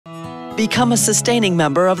Become a sustaining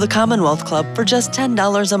member of the Commonwealth Club for just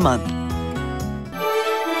 $10 a month.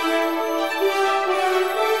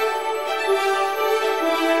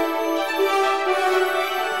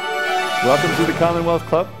 Welcome to the Commonwealth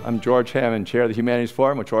Club. I'm George Hammond, Chair of the Humanities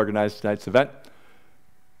Forum, which organized tonight's event.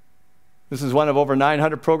 This is one of over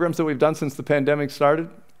 900 programs that we've done since the pandemic started,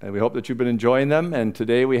 and we hope that you've been enjoying them. And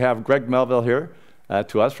today we have Greg Melville here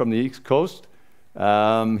to us from the East Coast.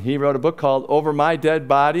 He wrote a book called Over My Dead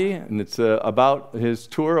Body, and it's about his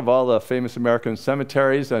tour of all the famous American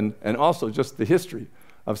cemeteries and also just the history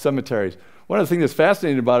of cemeteries. One of the things that's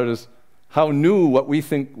fascinating about it is how new what we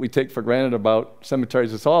think we take for granted about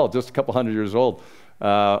cemeteries is all just a couple hundred years old.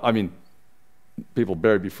 I mean, people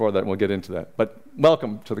buried before that, and we'll get into that. But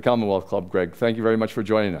welcome to the Commonwealth Club, Greg. Thank you very much for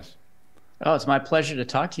joining us. Oh, it's my pleasure to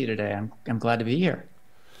talk to you today. I'm glad to be here.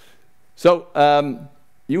 So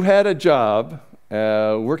you had a job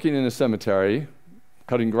working in a cemetery,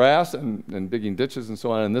 cutting grass and digging ditches and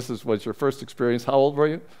so on, and this was your first experience. How old were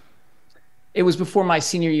you? It was before my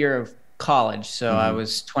senior year of college, so I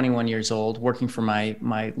was 21 years old, working for my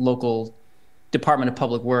local Department of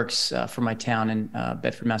Public Works for my town in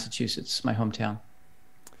Bedford, Massachusetts, my hometown.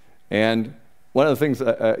 And one of the things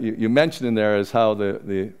you mentioned in there is how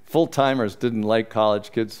the full-timers didn't like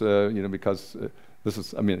college kids, because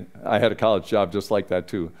I had a college job just like that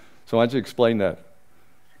too. So why don't you explain that?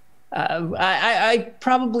 I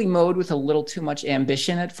probably mowed with a little too much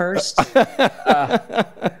ambition at first. I'm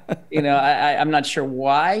not sure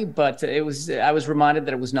why, but I was reminded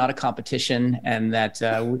that it was not a competition and that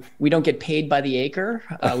we don't get paid by the acre,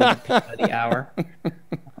 we get paid by the hour.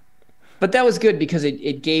 But that was good because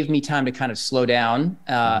it gave me time to kind of slow down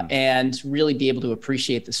and really be able to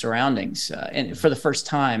appreciate the surroundings. And for the first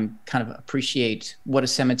time, kind of appreciate what a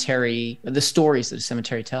cemetery, the stories that a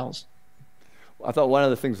cemetery tells. I thought one of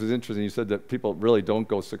the things was interesting. You said that people really don't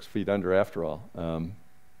go 6 feet under after all.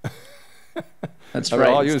 That's right.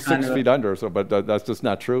 I'll use 6 feet under, but that's just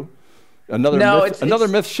not true. Another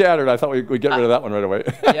myth shattered. I thought we'd get rid of that one right away.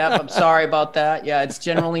 Yeah, I'm sorry about that. Yeah, it's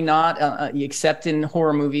generally not, except in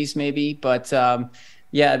horror movies maybe. But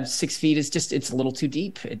yeah, 6 feet is it's a little too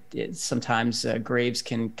deep. Sometimes graves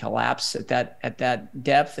can collapse at that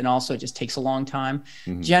depth, and also it just takes a long time.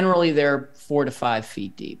 Mm-hmm. Generally, they're 4 to 5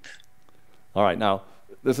 feet deep. All right, now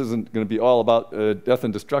this isn't going to be all about death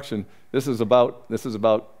and destruction. This is about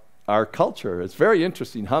our culture. It's very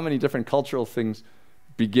interesting how many different cultural things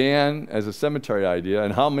began as a cemetery idea,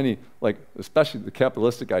 and how many, especially the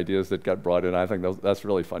capitalistic ideas that got brought in. I think that's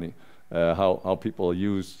really funny. How people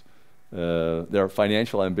use their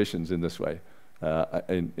financial ambitions in this way.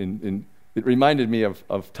 It reminded me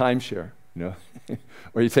of timeshare. Where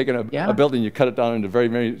you're taking a building, you cut it down into very,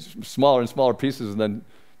 very smaller and smaller pieces, and then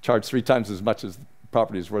charge 3 times as much as the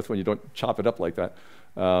property is worth when you don't chop it up like that.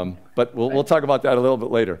 But we'll talk about that a little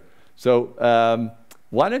bit later. So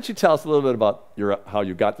why don't you tell us a little bit about how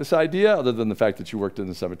you got this idea, other than the fact that you worked in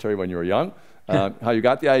the cemetery when you were young, how you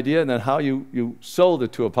got the idea, and then how you sold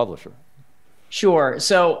it to a publisher. Sure.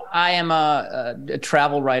 So I am a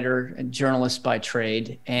travel writer and journalist by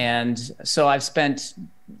trade. And so I've spent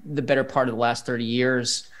the better part of the last 30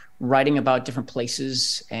 years writing about different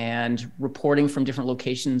places and reporting from different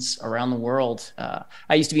locations around the world.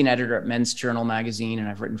 I used to be an editor at Men's Journal magazine, and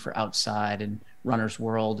I've written for Outside and Runner's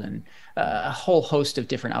World and a whole host of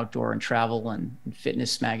different outdoor and travel and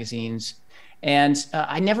fitness magazines. And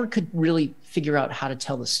I never could really figure out how to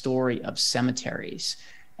tell the story of cemeteries.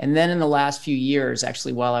 And then in the last few years,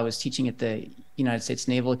 actually, while I was teaching at the United States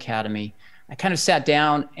Naval Academy, I kind of sat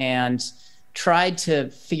down and tried to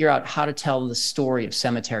figure out how to tell the story of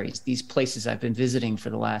cemeteries, these places I've been visiting for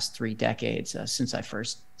the last 3 decades since I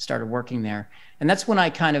first started working there. And that's when I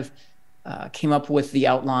kind of came up with the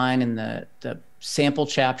outline and the sample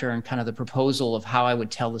chapter and kind of the proposal of how I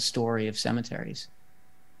would tell the story of cemeteries.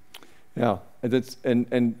 Yeah,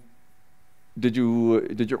 and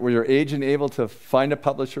were your agent able to find a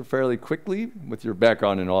publisher fairly quickly with your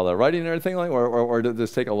background and all that writing and everything, or did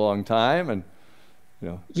this take a long time? And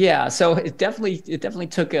yeah, so it definitely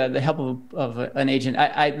took the help of an agent.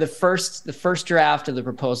 The first draft of the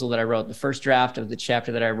proposal that I wrote, the first draft of the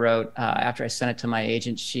chapter that I wrote, after I sent it to my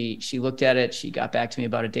agent, she looked at it. She got back to me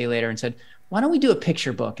about a day later and said, "Why don't we do a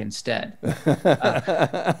picture book instead?"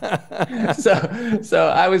 So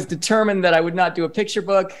I was determined that I would not do a picture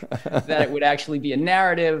book, that it would actually be a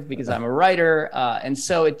narrative because I'm a writer. And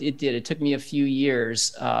so it did. It took me a few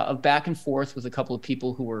years of back and forth with a couple of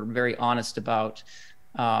people who were very honest about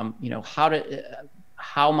how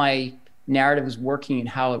my narrative was working and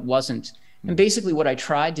how it wasn't. And basically what I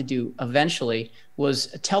tried to do eventually was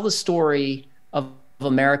tell the story of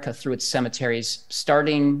America through its cemeteries,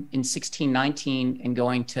 starting in 1619 and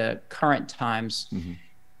going to current times,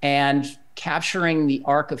 and capturing the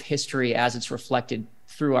arc of history as it's reflected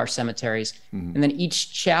through our cemeteries. And then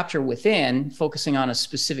each chapter within focusing on a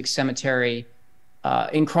specific cemetery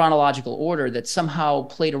in chronological order that somehow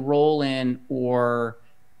played a role in or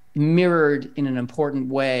mirrored in an important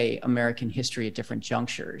way American history at different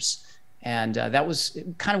junctures. And that was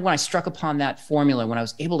kind of when I struck upon that formula, when I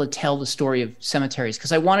was able to tell the story of cemeteries,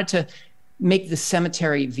 because I wanted to make the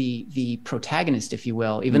cemetery the protagonist, if you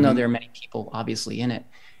will, even though there are many people obviously in it.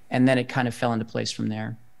 And then it kind of fell into place from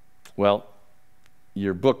there. Well,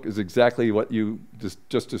 your book is exactly what you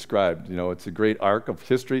just described. You know, it's a great arc of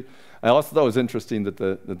history. I also thought it was interesting that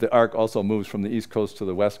the arc also moves from the East Coast to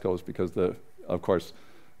the West Coast, because of course,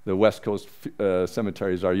 the West Coast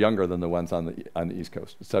cemeteries are younger than the ones on the East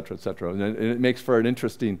Coast, et cetera, et cetera. And it makes for an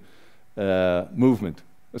interesting movement,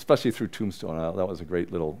 especially through Tombstone. That was a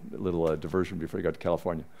great little diversion before you got to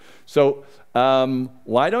California. So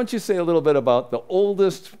why don't you say a little bit about the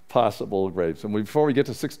oldest possible graves? And before we get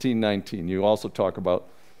to 1619, you also talk about,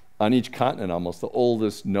 on each continent almost, the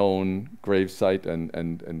oldest known grave site,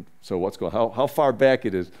 and so what's going on, how far back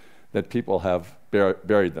it is that people have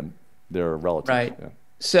buried them, their relatives. Right. Yeah.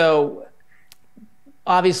 So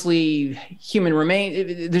obviously human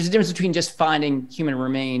remains, there's a difference between just finding human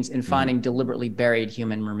remains and finding deliberately buried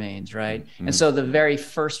human remains, right? And so the very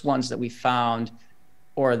first ones that we found,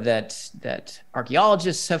 or that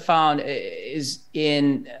archaeologists have found, is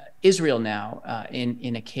in Israel now,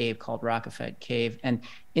 in a cave called Rockafed Cave. And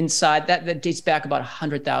inside that dates back about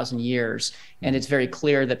 100,000 years. And it's very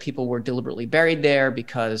clear that people were deliberately buried there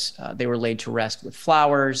because they were laid to rest with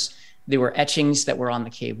flowers. There were etchings that were on the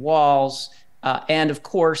cave walls. And of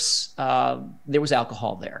course, there was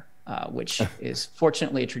alcohol there, which is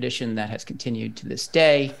fortunately a tradition that has continued to this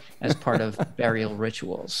day as part of burial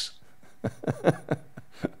rituals.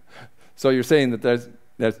 So you're saying that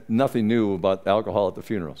there's nothing new about alcohol at the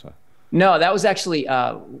funerals, huh? No, that was actually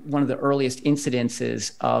one of the earliest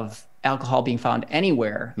incidences of alcohol being found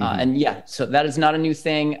anywhere. And yeah, so that is not a new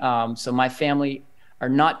thing. So my family are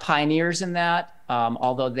not pioneers in that,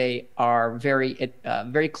 although they are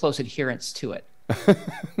very close adherents to it.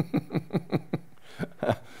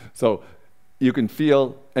 So you can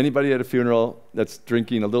feel, anybody at a funeral that's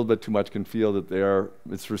drinking a little bit too much can feel that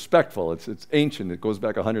it's respectful, it's ancient, it goes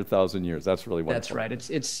back 100,000 years. That's really wonderful. That's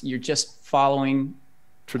right. It's you're just following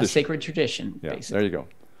a sacred tradition, yeah, basically. There you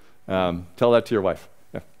go. Tell that to your wife.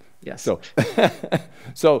 Yeah. Yes.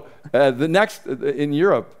 So, the next, in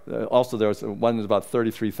Europe, also there was one that's about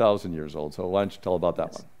 33,000 years old. So why don't you tell about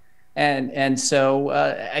that one? And so,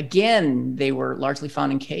 again, they were largely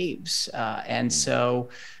found in caves. And so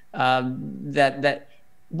that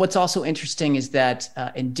what's also interesting is that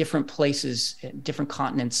in different places, different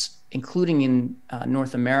continents, including in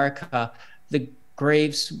North America, the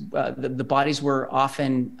graves, the bodies were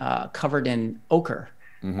often covered in ochre,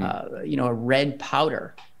 a red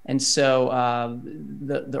powder. And so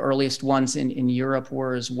the earliest ones in Europe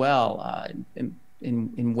were as well,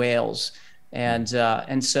 in Wales.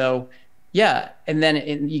 And so, yeah, and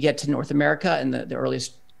then you get to North America, and the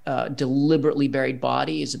earliest deliberately buried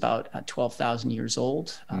body is about 12,000 years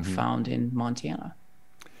old, found in Montana.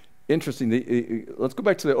 Interesting. Let's go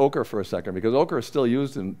back to the ochre for a second, because ochre is still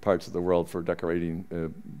used in parts of the world for decorating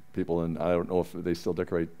people, and I don't know if they still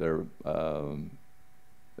decorate their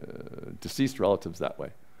deceased relatives that way.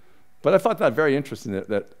 But I thought that very interesting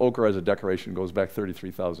that ochre as a decoration goes back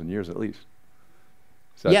 33,000 years at least.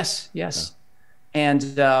 Yes. Yeah. And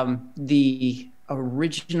the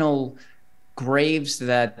original graves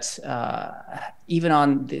that even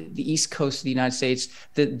on the East Coast of the United States,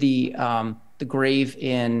 the grave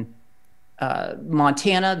in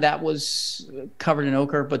Montana, that was covered in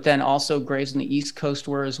ochre, but then also graves on the East Coast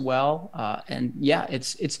were as well. And yeah,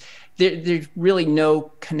 there's really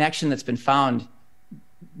no connection that's been found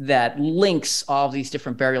that links all of these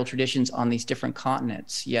different burial traditions on these different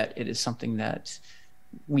continents, yet it is something that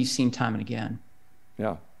we've seen time and again.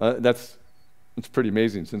 Yeah, it's pretty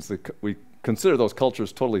amazing, since we consider those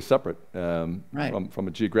cultures totally separate from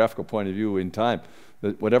a geographical point of view in time.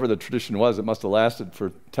 That whatever the tradition was, it must have lasted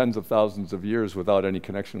for tens of thousands of years without any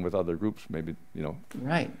connection with other groups, maybe,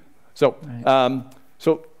 Right. So,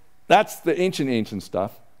 so that's the ancient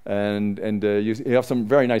stuff. And you have some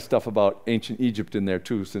very nice stuff about ancient Egypt in there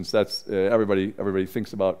too, since that's everybody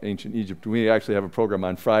thinks about ancient Egypt. We actually have a program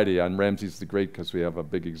on Friday on Ramses the Great, because we have a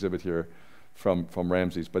big exhibit here from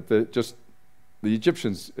Ramses. But the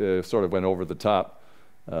Egyptians sort of went over the top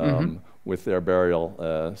with their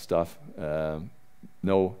burial stuff.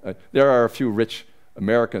 There are a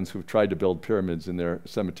Americans who've tried to build pyramids in their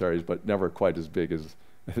cemeteries, but never quite as big as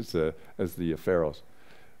the pharaohs.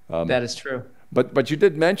 That is true. But you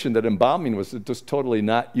did mention that embalming was just totally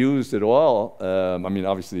not used at all. I mean,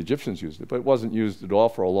 obviously the Egyptians used it, but it wasn't used at all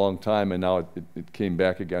for a long time, and now it came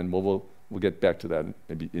back again. We'll get back to that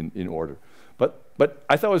maybe in order. But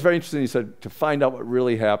I thought it was very interesting. He said to find out what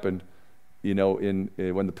really happened, you know,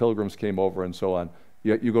 when the Pilgrims came over and so on.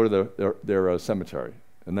 You go to their cemetery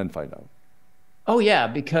and then find out. Oh yeah,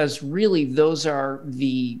 because really those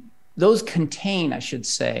contain, I should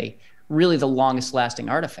say, really the longest lasting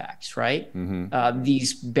artifacts, right? Mm-hmm.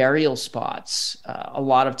 These burial spots, a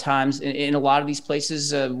lot of times in a lot of these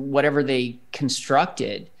places, whatever they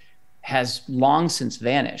constructed has long since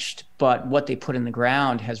vanished, but what they put in the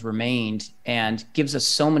ground has remained and gives us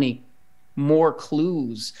so many more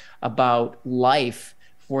clues about life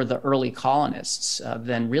for the early colonists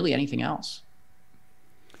than really anything else.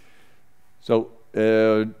 So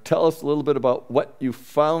tell us a little bit about what you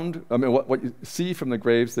found. I mean, what you see from the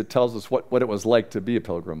graves that tells us what it was like to be a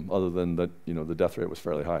pilgrim, other than that, you know, the death rate was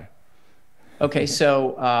fairly high. Okay,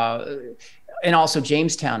 so and also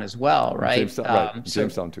Jamestown as well, right?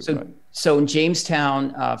 Jamestown too. So, right. So in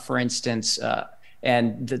Jamestown, for instance,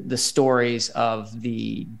 and the stories of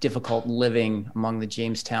the difficult living among the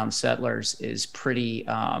Jamestown settlers is pretty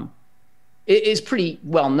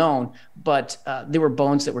well known, but there were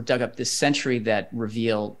bones that were dug up this century that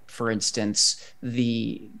reveal, for instance,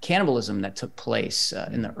 the cannibalism that took place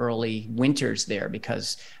in the early winters there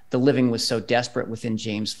because the living was so desperate within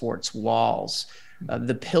James Fort's walls.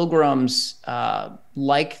 The Pilgrims,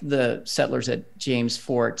 like the settlers at James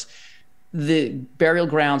Fort, the burial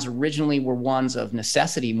grounds originally were ones of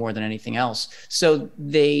necessity more than anything else. So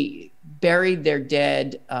they buried their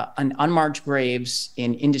dead on unmarked graves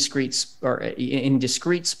in discreet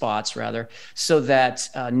spots, rather, so that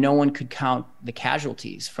no one could count the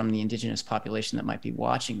casualties from the indigenous population that might be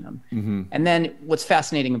watching them. Mm-hmm. And then what's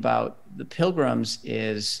fascinating about the Pilgrims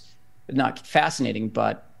is not fascinating,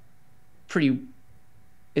 but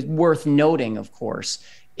it's worth noting, of course,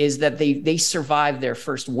 is that they survived their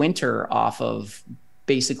first winter off of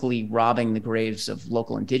basically robbing the graves of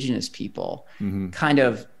local indigenous people, mm-hmm. kind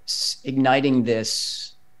of igniting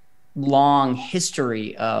this long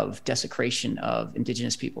history of desecration of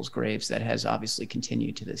indigenous people's graves that has obviously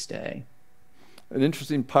continued to this day. An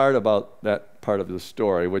interesting part about that part of the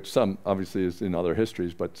story, which some obviously is in other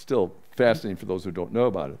histories, but still fascinating for those who don't know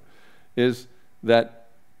about it, is that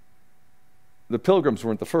the Pilgrims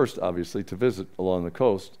weren't the first, obviously, to visit along the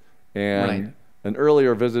coast, and right. An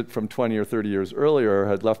earlier visit from 20 or 30 years earlier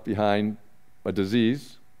had left behind a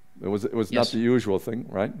disease. It was yes. Not the usual thing,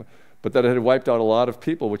 right? But that it had wiped out a lot of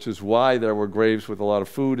people, which is why there were graves with a lot of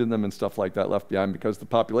food in them and stuff like that left behind, because the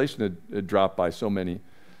population had dropped by so many,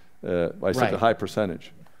 by such a high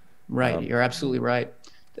percentage. Right, you're absolutely right.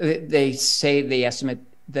 They estimate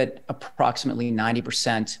that approximately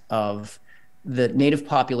 90% of the native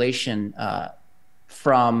population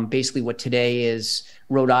from basically what today is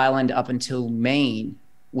Rhode Island up until Maine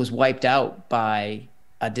was wiped out by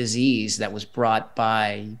a disease that was brought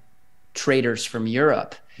by traders from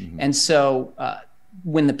Europe. Mm-hmm. And so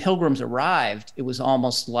when the Pilgrims arrived, it was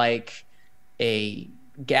almost like a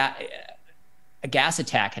gas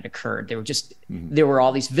attack had occurred. There were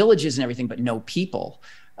all these villages and everything, but no people.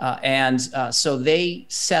 So they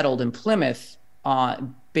settled in Plymouth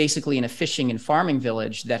basically in a fishing and farming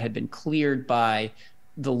village that had been cleared by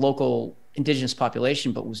the local indigenous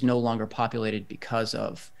population, but was no longer populated because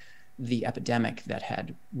of the epidemic that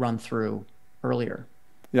had run through earlier.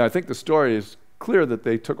 Yeah, I think the story is clear that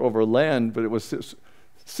they took over land, but it was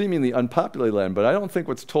seemingly unpopulated land. But I don't think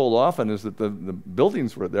what's told often is that the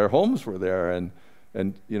buildings were there, homes were there, and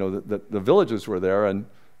you know the villages were there, and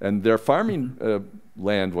their farming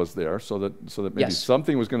land was there, so that maybe yes.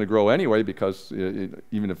 something was going to grow anyway, because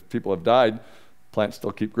even if people have died, plants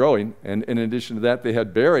still keep growing. And in addition to that, they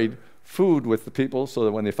had buried food with the people, so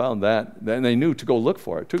that when they found that, then they knew to go look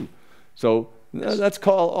for it too. So yes. That's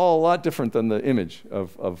all a lot different than the image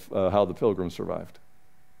of how the Pilgrims survived,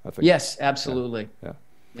 I think. Yes, absolutely.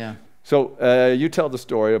 Yeah. So you tell the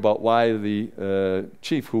story about why the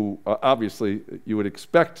chief, who obviously you would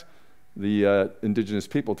expect the indigenous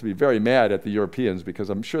people to be very mad at the Europeans, because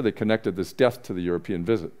I'm sure they connected this death to the European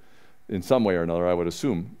visit in some way or another, I would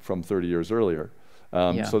assume, from 30 years earlier.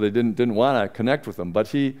 So they didn't want to connect with them. But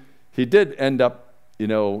he did end up, you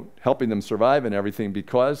know, helping them survive and everything,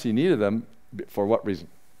 because he needed them. For what reason?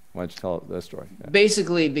 Why don't you tell that story? Yeah.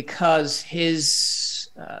 Basically, because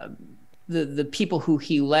the people who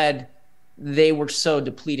he led, they were so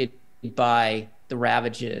depleted by the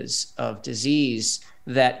ravages of disease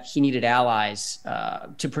that he needed allies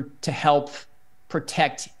to help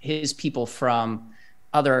protect his people from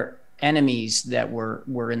other enemies that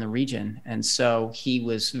were in the region. And so he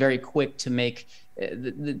was very quick to make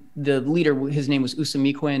the leader, his name was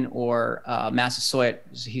Usamiquin, or Massasoit,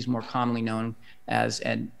 he's more commonly known as,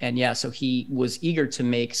 and yeah, so he was eager to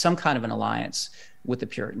make some kind of an alliance with the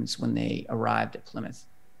Puritans when they arrived at Plymouth.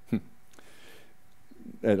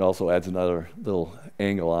 It also adds another little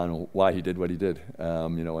angle on why he did what he did,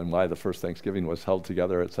 and why the first Thanksgiving was held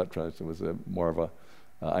together, etc. It was more of a,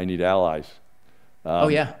 I need allies. Oh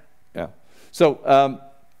yeah. Yeah. So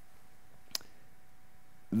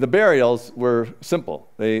the burials were simple.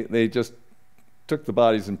 They just took the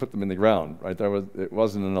bodies and put them in the ground, right? It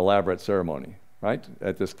wasn't an elaborate ceremony, right?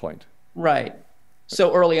 At this point. Right.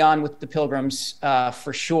 So early on with the Pilgrims,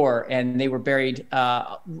 for sure, and they were buried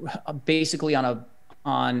basically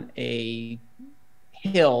on a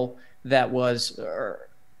hill that was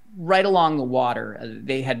right along the water.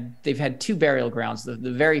 They've had two burial grounds. The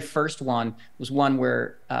very first one was one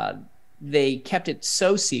where they kept it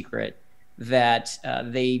so secret that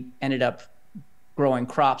they ended up growing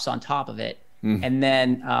crops on top of it. And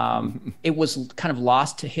then it was kind of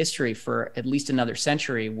lost to history for at least another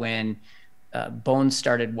century when bones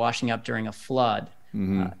started washing up during a flood.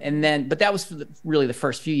 But that was really the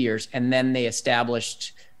first few years. And then they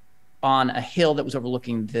established on a hill that was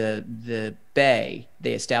overlooking the bay,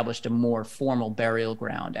 they established a more formal burial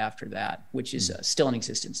ground after that, which is still in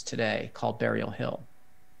existence today, called Burial Hill.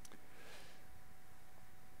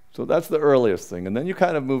 So that's the earliest thing. And then you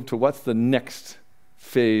kind of move to what's the next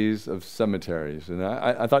phase of cemeteries. And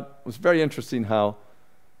I thought it was very interesting how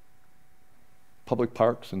public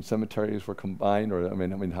parks and cemeteries were combined, or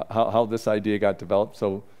how this idea got developed.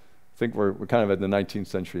 So I think we're kind of at the 19th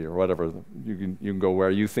century or whatever. You can go where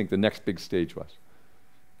you think the next big stage was.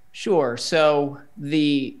 Sure. So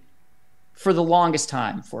for the longest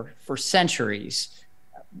time, for centuries,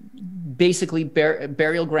 basically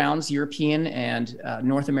burial grounds, European and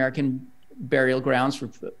North American burial grounds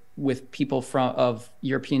with people of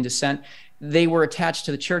European descent, they were attached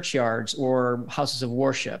to the churchyards or houses of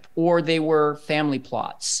worship, or they were family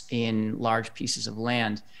plots in large pieces of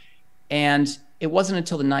land. And it wasn't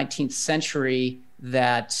until the 19th century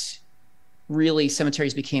that really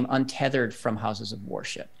cemeteries became untethered from houses of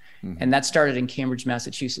worship. And that started in Cambridge,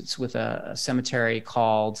 Massachusetts, with a cemetery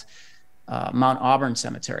called Mount Auburn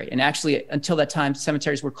Cemetery. And actually, until that time,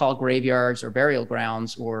 cemeteries were called graveyards or burial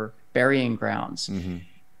grounds or burying grounds.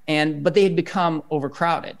 But they had become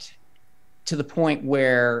overcrowded to the point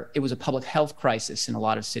where it was a public health crisis in a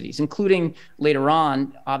lot of cities, including later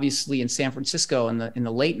on, obviously, in San Francisco in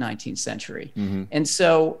the late 19th century. And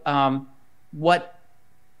so what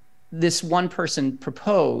this one person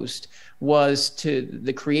proposed was, to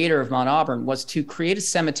the creator of Mount Auburn, was to create a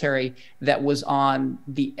cemetery that was on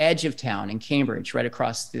the edge of town in Cambridge, right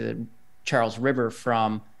across the Charles River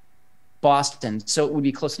from Boston. So it would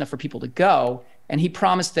be close enough for people to go. And he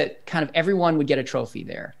promised that kind of everyone would get a trophy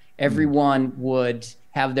there. Everyone would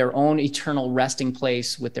have their own eternal resting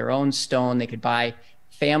place with their own stone. They could buy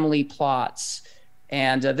family plots.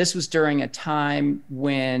 And this was during a time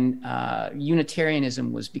when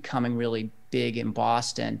Unitarianism was becoming really big in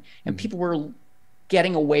Boston, and people were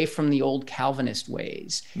getting away from the old Calvinist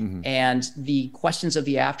ways, and the questions of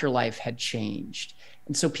the afterlife had changed.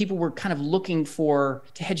 And so people were kind of looking to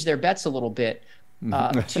hedge their bets a little bit,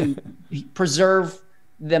 to preserve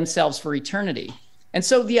themselves for eternity. And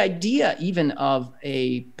so the idea even of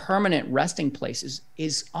a permanent resting place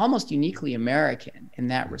is almost uniquely American in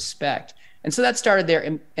that respect. And so that started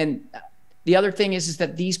there. And the other thing is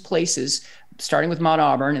that these places, starting with Mount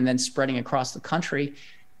Auburn and then spreading across the country,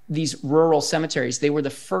 these rural cemeteries, they were the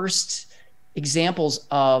first examples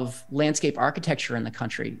of landscape architecture in the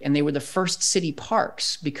country. And they were the first city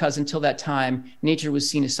parks, because until that time, nature was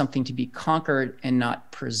seen as something to be conquered and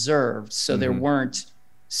not preserved. So there weren't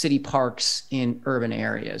city parks in urban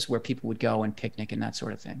areas where people would go and picnic and that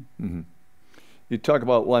sort of thing. You talk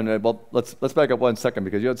about one. Well, let's back up 1 second,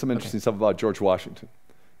 because you had some interesting stuff about George Washington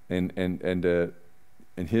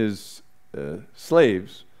and his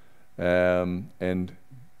slaves, and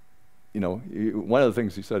one of the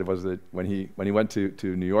things he said was that when he went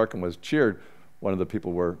to New York and was cheered, one of the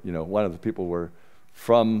people were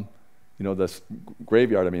from this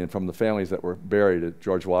graveyard. From the families that were buried at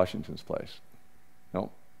George Washington's place. No,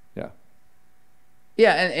 yeah.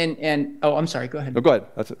 Yeah, and oh, I'm sorry. Go ahead. No, go ahead.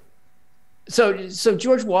 That's it. So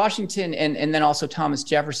George Washington and then also Thomas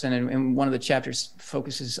Jefferson, and one of the chapters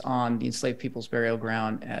focuses on the enslaved people's burial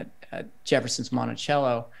ground at Jefferson's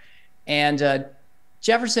Monticello. And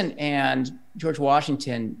Jefferson and George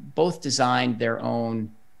Washington both designed their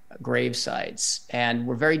own grave sites and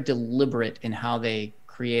were very deliberate in how they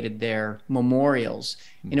created their memorials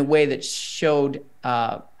in a way that showed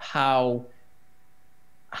how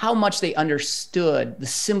much they understood the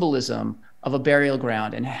symbolism of a burial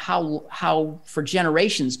ground, and how for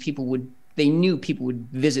generations they knew people would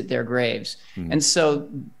visit their graves. And so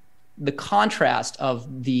the contrast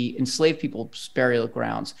of the enslaved people's burial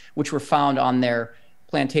grounds, which were found on their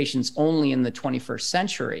plantations only in the 21st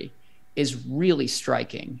century, is really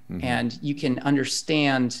striking. And you can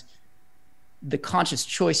understand the conscious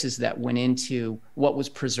choices that went into what was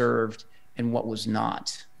preserved and what was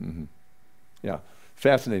not. Yeah,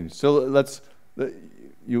 fascinating. So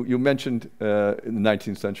you mentioned in the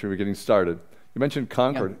 19th century, we're getting started. You mentioned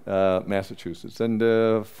Concord, Massachusetts,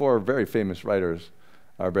 and 4 very famous writers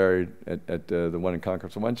are buried at the one in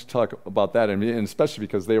Concord. So why don't you talk about that, and especially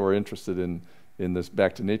because they were interested in this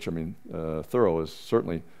back to nature. I mean, Thoreau is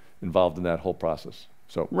certainly involved in that whole process.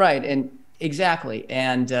 So right, and exactly,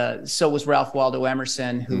 and so was Ralph Waldo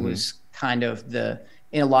Emerson, who was kind of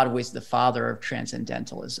in a lot of ways, the father of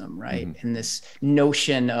transcendentalism, right? And this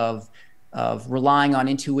notion of relying on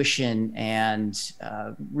intuition and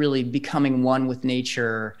really becoming one with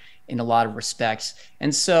nature in a lot of respects.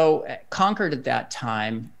 And so Concord at that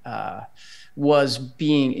time was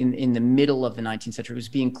being, in the middle of the 19th century, was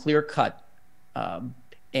being clear-cut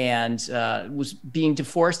and was being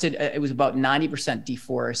deforested. It was about 90%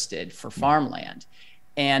 deforested for farmland.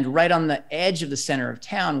 And right on the edge of the center of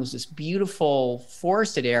town was this beautiful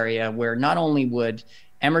forested area where not only would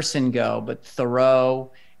Emerson go, but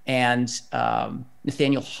Thoreau and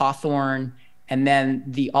Nathaniel Hawthorne, and then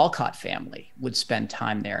the Alcott family would spend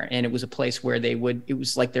time there. And it was a place where it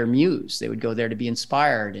was like their muse. They would go there to be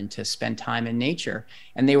inspired and to spend time in nature.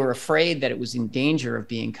 And they were afraid that it was in danger of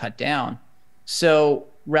being cut down. So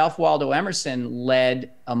Ralph Waldo Emerson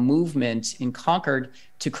led a movement in Concord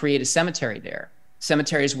to create a cemetery there.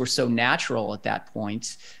 Cemeteries were so natural at that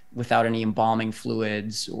point, without any embalming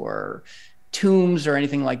fluids or tombs or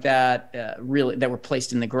anything like that, really, that were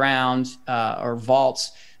placed in the ground or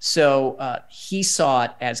vaults. So he saw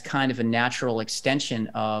it as kind of a natural extension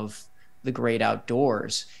of the great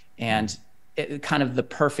outdoors, and kind of the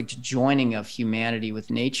perfect joining of humanity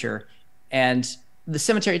with nature. And the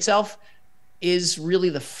cemetery itself is really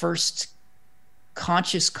the first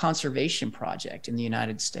conscious conservation project in the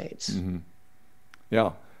United States.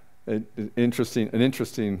 Yeah, an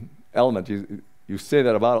interesting element. You say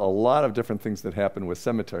that about a lot of different things that happen with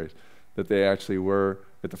cemeteries, that they actually were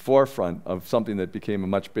at the forefront of something that became a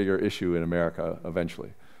much bigger issue in America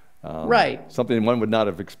eventually. Right. Something one would not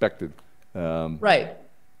have expected. Right.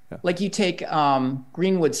 Yeah. Like you take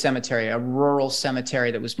Greenwood Cemetery, a rural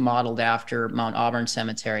cemetery that was modeled after Mount Auburn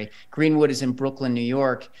Cemetery. Greenwood is in Brooklyn, New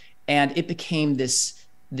York, and it became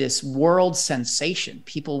this world sensation.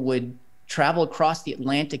 People would travel across the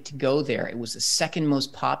Atlantic to go there. It was the second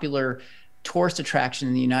most popular tourist attraction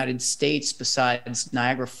in the United States besides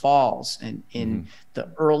Niagara Falls in the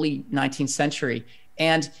early 19th century.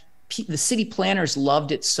 And the city planners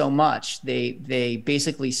loved it so much. They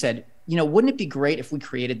basically said, wouldn't it be great if we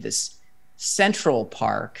created this central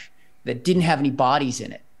park that didn't have any bodies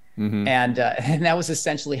in it? And that was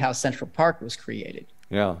essentially how Central Park was created.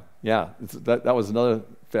 Yeah. That was another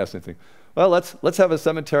fascinating thing. Well, let's have a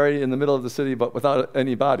cemetery in the middle of the city, but without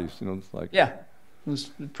any bodies. It's like, yeah, it was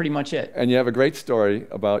pretty much it. And you have a great story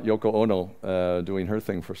about Yoko Ono doing her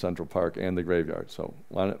thing for Central Park and the graveyard. So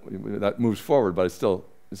that moves forward, but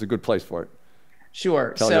it's a good place for it.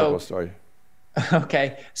 Sure. Tell Yoko's story.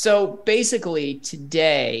 Okay. So basically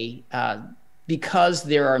today, because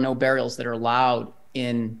there are no burials that are allowed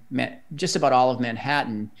in just about all of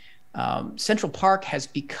Manhattan, Central Park has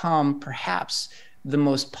become perhaps the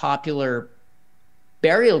most popular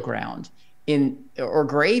burial ground or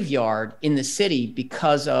graveyard in the city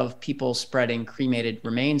because of people spreading cremated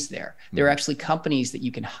remains there. There are actually companies that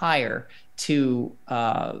you can hire to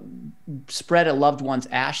spread a loved one's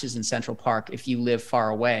ashes in Central Park. If you live far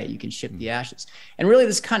away, you can ship the ashes. And really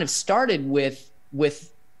this kind of started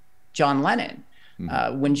with John Lennon.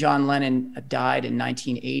 When John Lennon died in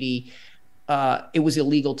 1980, it was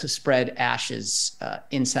illegal to spread ashes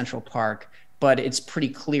in Central Park. But it's pretty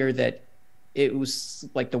clear that it was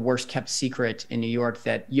like the worst kept secret in New York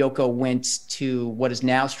that Yoko went to what is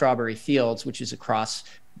now Strawberry Fields, which is across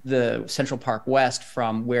the Central Park West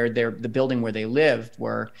from where the building where they lived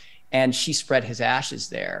were, and she spread his ashes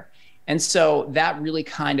there. And so that really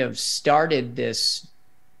kind of started this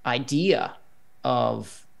idea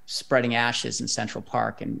of spreading ashes in Central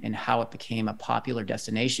Park, and how it became a popular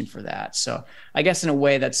destination for that. So I guess in a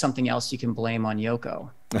way, that's something else you can blame on Yoko.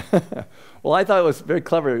 Well, I thought it was very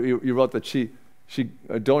clever. You wrote that she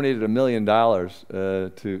donated $1 million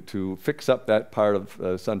to fix up that part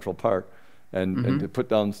of Central Park and to put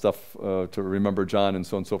down stuff to remember John and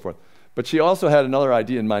so on and so forth. But she also had another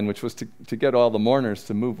idea in mind, which was to get all the mourners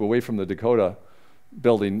to move away from the Dakota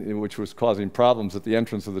building, which was causing problems at the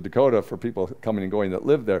entrance of the Dakota for people coming and going that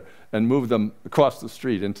lived there, and move them across the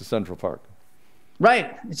street into Central Park.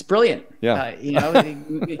 Right. It's brilliant. Yeah.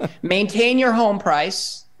 Maintain your home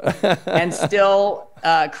price and still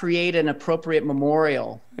create an appropriate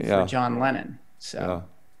memorial for John Lennon. So yeah.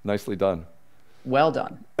 Nicely done. Well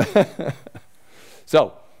done.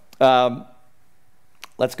 So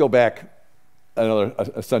let's go back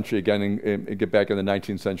a century again and get back in the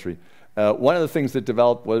 19th century. One of the things that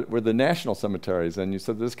developed were the national cemeteries, and you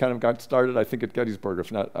said this kind of got started, I think, at Gettysburg.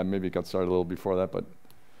 If not, maybe it got started a little before that, but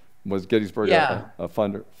was Gettysburg a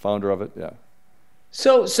founder of it? Yeah.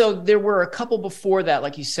 So there were a couple before that,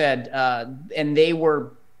 like you said, and they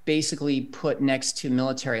were basically put next to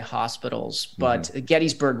military hospitals. But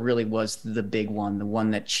Gettysburg really was the big one, the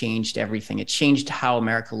one that changed everything. It changed how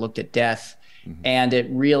America looked at death, and it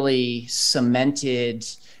really cemented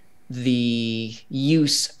the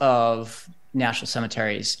use of national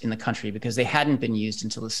cemeteries in the country, because they hadn't been used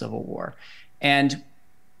until the Civil War. And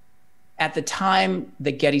at the time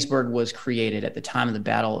that Gettysburg was created, at the time of the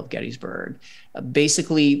Battle of Gettysburg,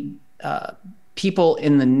 basically people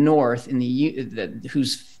in the North,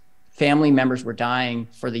 whose family members were dying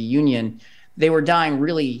for the Union, they were dying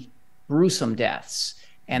really gruesome deaths.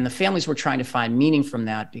 And the families were trying to find meaning from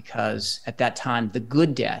that, because at that time, the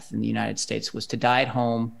good death in the United States was to die at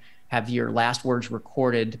home, have your last words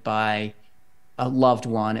recorded by a loved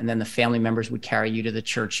one, and then the family members would carry you to the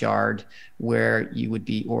churchyard where you would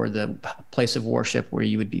be, or the place of worship where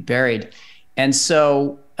you would be buried. And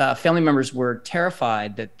so family members were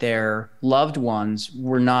terrified that their loved ones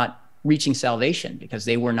were not reaching salvation because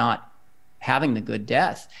they were not having the good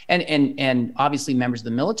death. And obviously members of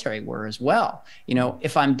the military were as well.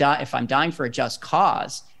 If I'm dying for a just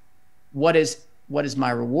cause, what is my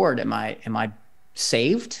reward? Am I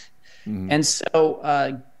saved? And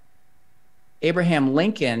so Abraham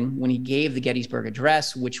Lincoln, when he gave the Gettysburg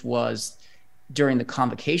Address, which was during the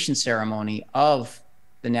convocation ceremony of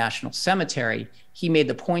the National Cemetery, he made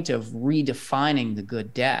the point of redefining the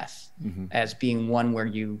good death as being one where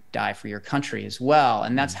you die for your country as well.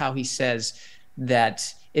 And that's how he says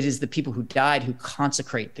that it is the people who died who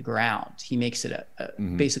consecrate the ground. He makes it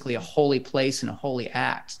basically a holy place and a holy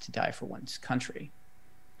act to die for one's country.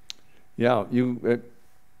 Yeah,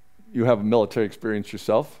 you have a military experience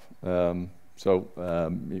yourself. So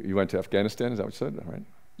you went to Afghanistan, is that what you said? Right?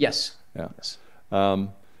 Yes. Yeah. Yes.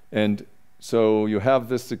 And so you have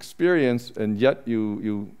this experience, and yet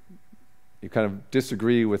you kind of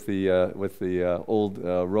disagree with the old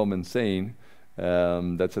Roman saying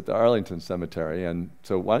that's at the Arlington Cemetery. And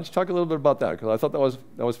so why don't you talk a little bit about that? Because I thought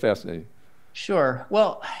that was fascinating. Sure.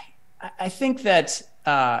 Well, I think that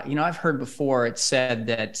I've heard before it said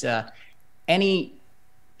that any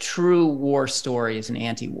true war story is an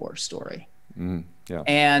anti-war story.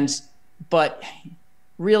 Yeah. But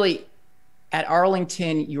really, at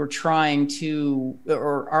Arlington,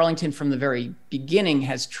 Arlington from the very beginning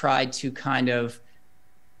has tried to kind of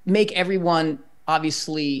make everyone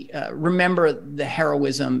obviously remember the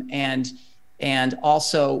heroism and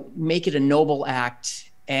also make it a noble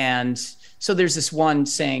act. And so there's this one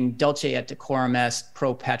saying, "Dulce et decorum est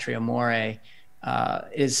pro patria more,"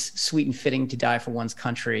 is sweet and fitting to die for one's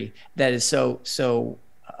country. That is so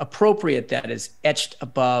appropriate, that is etched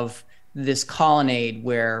above this colonnade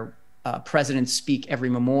where presidents speak every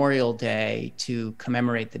Memorial Day to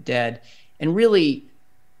commemorate the dead. And really,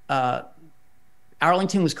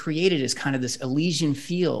 Arlington was created as kind of this Elysian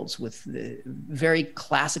fields with the very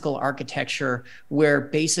classical architecture, where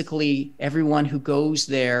basically everyone who goes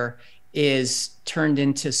there is turned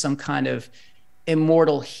into some kind of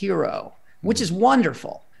immortal hero, which is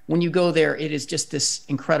wonderful. When you go there, it is just this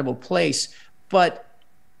incredible place. But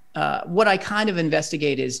what I kind of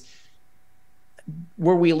investigate is,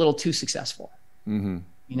 were we a little too successful?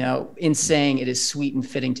 In saying it is sweet and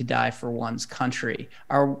fitting to die for one's country?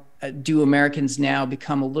 Do Americans now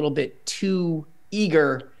become a little bit too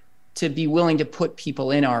eager to be willing to put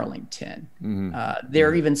people in Arlington? There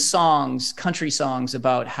are even songs, country songs,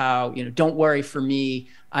 about how, don't worry for me,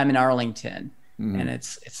 I'm in Arlington. And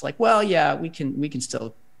it's like, well, yeah, we can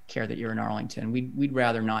still care that you're in Arlington. We'd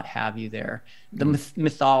rather not have you there. The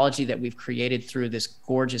mythology that we've created through this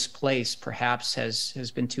gorgeous place perhaps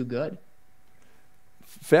has been too good.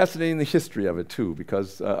 fascinating the history of it too,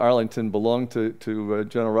 because Arlington belonged to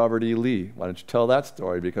General Robert E. Lee. Why don't you tell that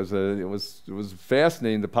story? Because it was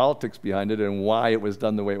fascinating, the politics behind it and why it was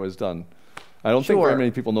done the way it was done. I don't think very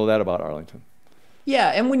many people know that about Arlington. Yeah,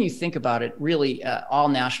 and when you think about it, really, all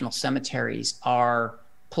national cemeteries are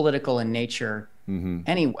political in nature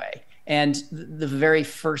anyway. And the very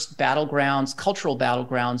first battlegrounds, cultural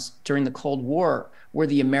battlegrounds during the Cold War were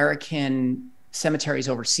the American cemeteries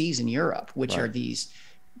overseas in Europe, which are these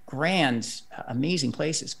grand, amazing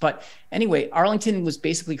places. But anyway, Arlington was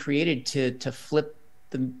basically created to flip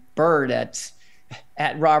the bird at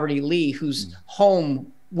Robert E. Lee, whose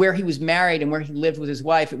home, where he was married and where he lived with his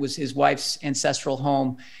wife, it was his wife's ancestral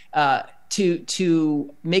home,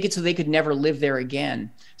 to make it so they could never live there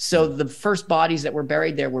again. So the first bodies that were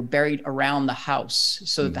buried there were buried around the house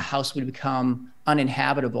so that the house would become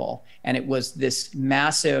uninhabitable. And it was this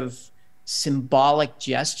massive symbolic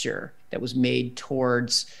gesture that was made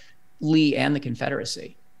towards Lee and the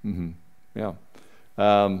Confederacy. Yeah.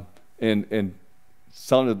 And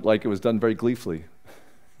sounded like it was done very gleefully.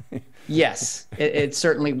 Yes, it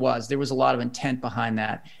certainly was. There was a lot of intent behind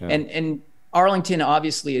that. And Arlington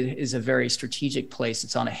obviously is a very strategic place.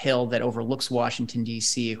 It's on a hill that overlooks Washington,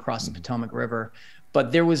 D.C. across the Potomac River.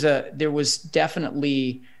 But there was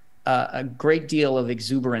definitely a great deal of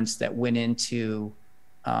exuberance that went into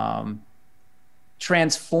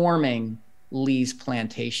transforming Lee's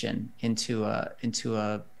plantation into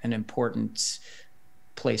an important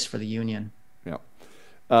place for the Union. Yeah.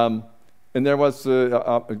 And there was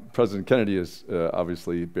President Kennedy is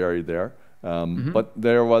obviously buried there, but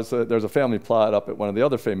there's a family plot up at one of the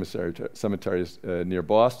other famous cemeteries near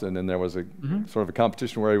Boston, and there was a sort of a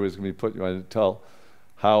competition where he was going to be put. You want to tell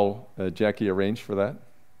how Jackie arranged for that?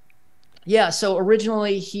 Yeah, so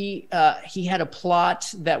originally he had a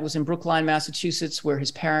plot that was in Brookline, Massachusetts, where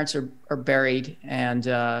his parents are buried. And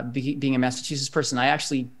being a Massachusetts person, I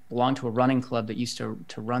actually belonged to a running club that used to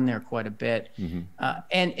run there quite a bit.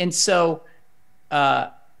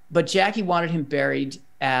 But Jackie wanted him buried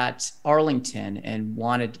at Arlington and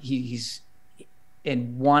wanted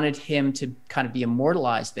him to kind of be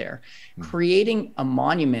immortalized there. Creating a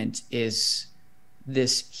monument is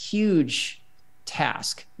this huge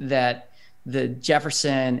task that the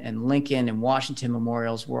Jefferson and Lincoln and Washington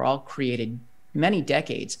memorials were all created many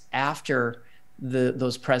decades after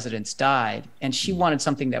those presidents died. And she wanted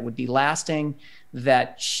something that would be lasting,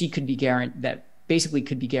 that that basically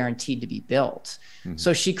could be guaranteed to be built.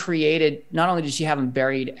 So she created, not only did she have him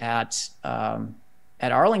buried at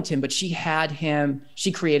Arlington, but she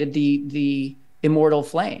created the immortal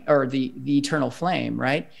flame, or the eternal flame,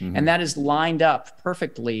 right? And that is lined up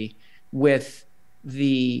perfectly with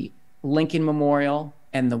the Lincoln Memorial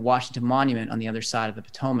and the Washington Monument on the other side of the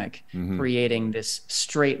Potomac, creating this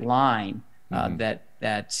straight line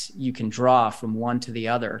that you can draw from one to the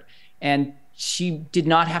other. And she did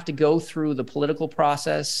not have to go through the political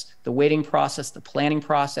process, the waiting process, the planning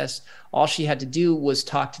process. All she had to do was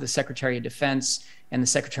talk to the Secretary of Defense and the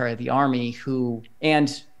Secretary of the Army,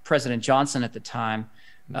 and President Johnson at the time,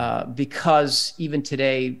 because even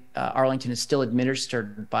today, Arlington is still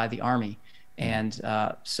administered by the Army. And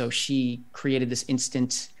so she created this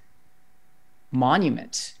instant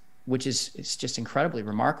monument, which is just incredibly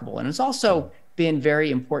remarkable. And it's also been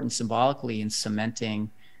very important symbolically in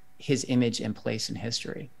cementing his image and place in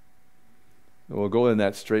history. We'll go in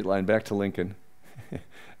that straight line back to Lincoln.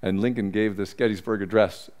 And Lincoln gave this Gettysburg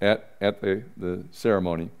Address at the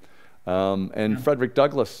ceremony. And Frederick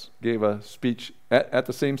Douglass gave a speech at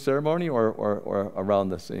the same ceremony or around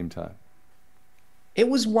the same time? It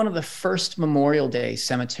was one of the first Memorial Day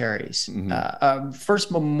cemeteries, first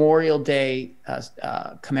Memorial Day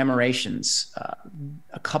commemorations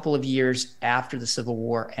a couple of years after the Civil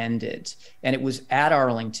War ended. And it was at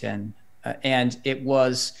Arlington, and it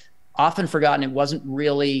was often forgotten. It wasn't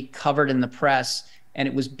really covered in the press, and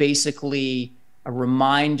it was basically a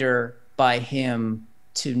reminder by him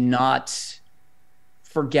to not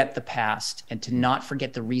forget the past and to not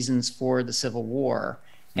forget the reasons for the Civil War,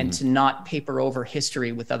 and to not paper over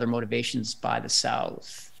history with other motivations by the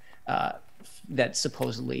South that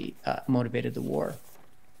supposedly motivated the war.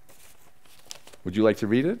 Would you like to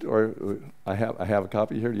read it, or I have a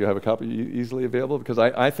copy here? Do you have a copy easily available? Because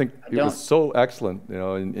I think it was so excellent, you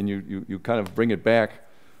know, and you kind of bring it back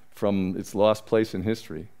from its lost place in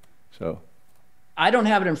history. So I don't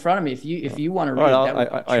have it in front of me. If you want to read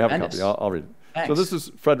it, I have a copy. I'll read it. Thanks. So this is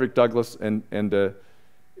Frederick Douglass, and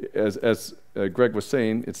as Greg was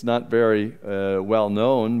saying, it's not very well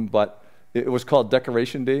known, but it was called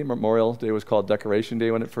Decoration Day. Memorial Day was called Decoration Day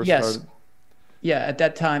when it first started. Yeah, at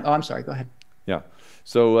that time. Oh, I'm sorry. Go ahead. Yeah.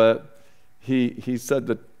 So he said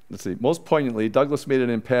that, let's see, most poignantly, Douglass made an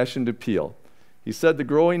impassioned appeal. He said the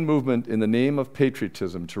growing movement in the name of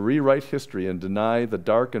patriotism to rewrite history and deny the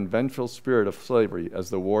dark and vengeful spirit of slavery as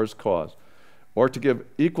the war's cause, or to give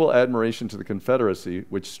equal admiration to the Confederacy,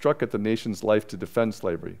 which struck at the nation's life to defend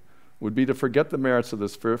slavery, would be to forget the merits of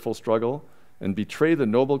this fearful struggle and betray the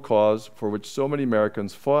noble cause for which so many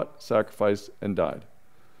Americans fought, sacrificed, and died.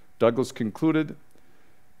 Douglass concluded,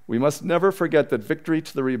 "We must never forget that victory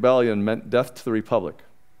to the rebellion meant death to the Republic.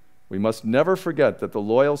 We must never forget that the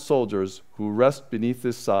loyal soldiers who rest beneath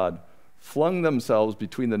this sod flung themselves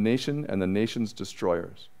between the nation and the nation's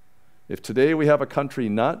destroyers. If today we have a country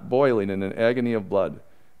not boiling in an agony of blood,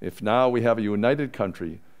 if now we have a united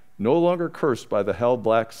country, no longer cursed by the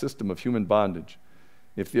hell-black system of human bondage,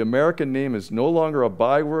 if the American name is no longer a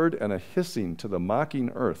byword and a hissing to the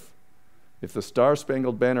mocking earth, if the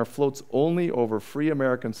Star-Spangled Banner floats only over free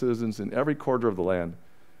American citizens in every quarter of the land,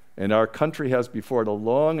 and our country has before it a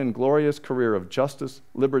long and glorious career of justice,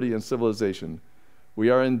 liberty, and civilization, we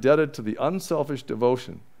are indebted to the unselfish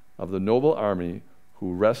devotion of the noble army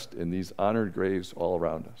who rest in these honored graves all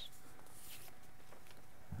around us."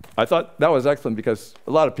 I thought that was excellent because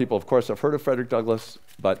a lot of people, of course, have heard of Frederick Douglass,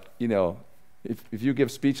 but, you know, if you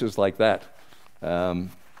give speeches like that,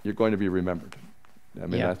 you're going to be remembered. I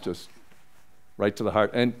mean, that's just right to the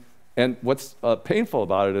heart. And what's painful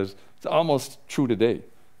about it is it's almost true today.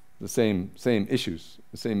 The same issues,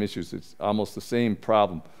 It's almost the same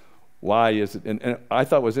problem. Why is it? And I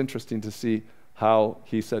thought it was interesting to see how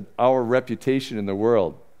he said our reputation in the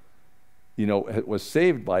world, you know, was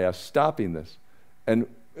saved by us stopping this. And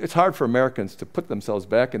it's hard for Americans to put themselves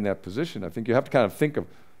back in that position. I think you have to kind of think of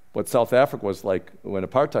what South Africa was like when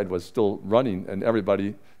apartheid was still running, and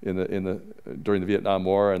everybody during the Vietnam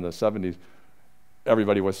War and the 70s,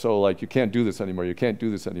 everybody was so like, you can't do this anymore. You can't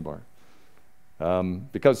do this anymore.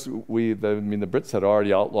 Because the Brits had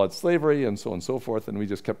already outlawed slavery and so on and so forth, and we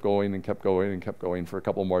just kept going and kept going and kept going for a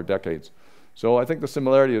couple more decades. So I think the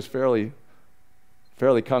similarity is fairly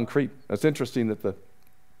concrete. It's interesting that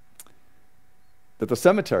the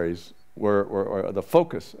cemeteries were the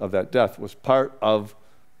focus of that death was part of,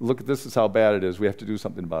 look, this is how bad it is, we have to do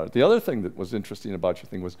something about it. The other thing that was interesting about your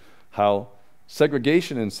thing was how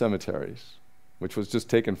segregation in cemeteries, which was just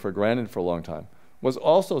taken for granted for a long time, was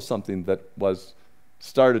also something that was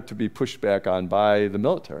started to be pushed back on by the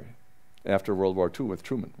military after World War II with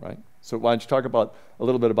Truman, right? So why don't you talk about a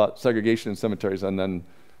little bit about segregation in cemeteries, and then,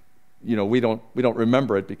 you know, we don't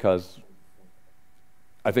remember it because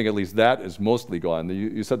I think at least that is mostly gone.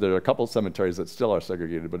 You said there are a couple of cemeteries that still are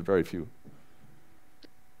segregated, but very few.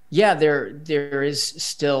 Yeah, there is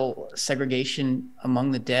still segregation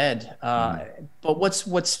among the dead. But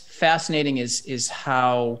what's fascinating is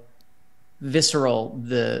how visceral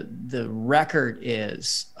the record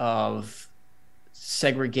is of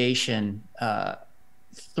segregation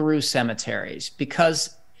through cemeteries,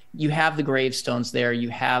 because you have the gravestones there, you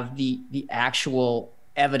have the actual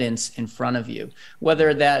evidence in front of you,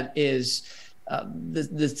 whether that is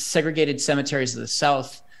the segregated cemeteries of the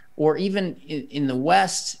South, or even in the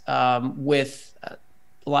West with a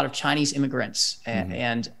lot of Chinese immigrants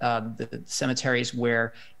and the cemeteries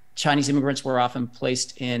where Chinese immigrants were often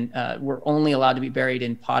placed in, were only allowed to be buried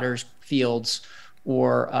in potter's fields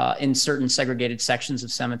or in certain segregated sections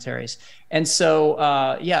of cemeteries. And so,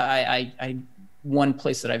 one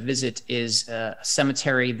place that I visit is a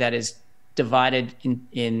cemetery that is divided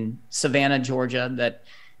in Savannah, Georgia, that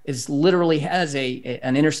is literally has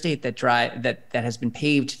an interstate that has been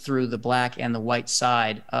paved through the black and the white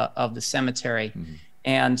side of the cemetery,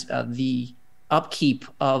 and the upkeep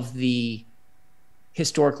of the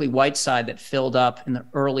historically white side that filled up in the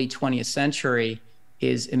early 20th century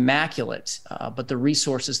is immaculate, but the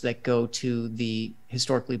resources that go to the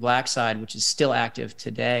historically black side, which is still active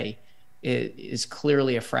today, is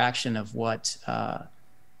clearly a fraction of what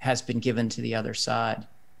has been given to the other side.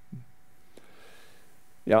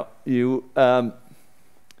 Yeah, you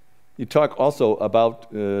talk also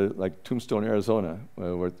about like Tombstone, Arizona,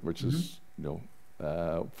 which is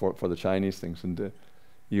for the Chinese things, and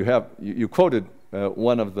you quoted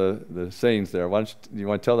one of the sayings there. You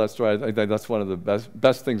want to tell that story? I think that's one of the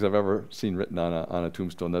best things I've ever seen written on a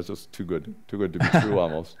tombstone. That's just too good to be true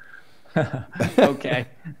almost. Okay,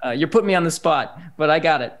 you're putting me on the spot, but I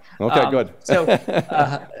got it. Okay, good. So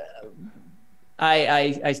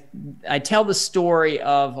I tell the story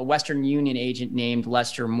of a Western Union agent named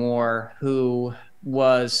Lester Moore, who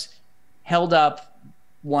was held up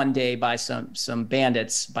one day by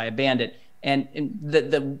a bandit, and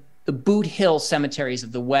the Boot Hill cemeteries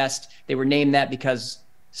of the West, they were named that because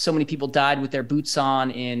so many people died with their boots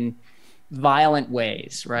on in violent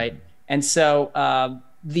ways, right? And so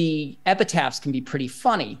the epitaphs can be pretty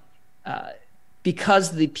funny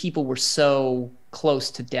because the people were so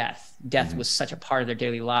close to death. Death was such a part of their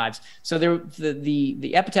daily lives. So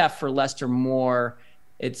the epitaph for Lester Moore,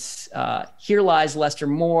 it's here lies Lester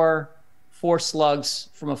Moore, 4 slugs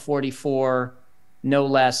from a 44, no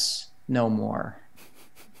less, no more.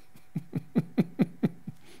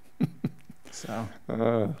 So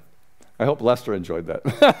I hope Lester enjoyed that.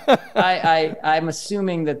 I'm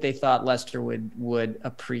assuming that they thought Lester would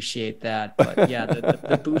appreciate that. But yeah,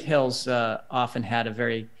 the Boot Hills often had a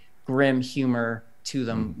very grim humor to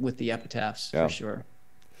them with the epitaphs, for sure.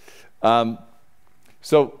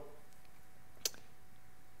 So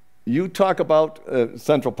you talk about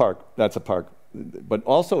Central Park, that's a park, but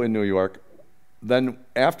also in New York, then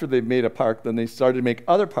after they made a park, then they started to make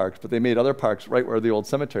other parks, but they made other parks right where the old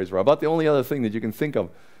cemeteries were. About the only other thing that you can think of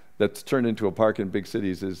that's turned into a park in big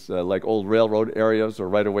cities is like old railroad areas or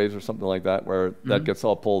right-of-ways or something like that, where that gets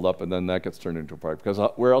all pulled up and then that gets turned into a park. Because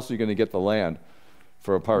where else are you going to get the land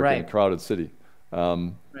for a park in a crowded city?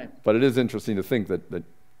 But it is interesting to think that you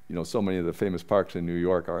know, so many of the famous parks in New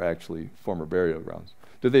York are actually former burial grounds.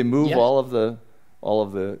 Did they move all of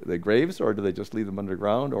the graves, or do they just leave them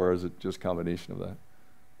underground, or is it just a combination of that?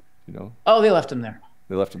 You know? Oh, they left them there.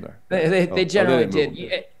 They left them there. They generally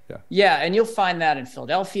did. Yeah, and you'll find that in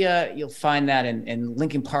Philadelphia. You'll find that in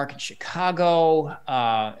Lincoln Park in Chicago.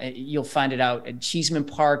 You'll find it out at Cheeseman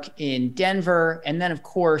Park in Denver. And then, of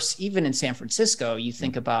course, even in San Francisco, you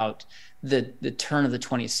think about the turn of the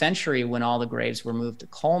 20th century when all the graves were moved to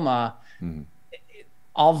Colma.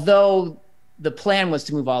 Although the plan was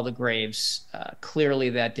to move all the graves,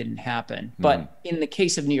 clearly that didn't happen. But in the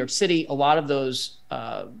case of New York City, a lot of those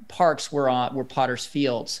parks were Potter's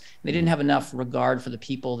Fields. They didn't have enough regard for the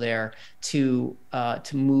people there to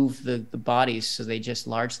move the bodies, so they just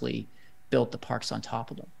largely built the parks on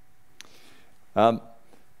top of them.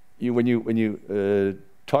 When you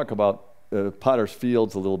talk about Potter's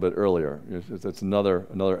Fields a little bit earlier, that's another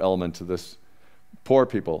element to this poor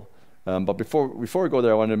people. But before we go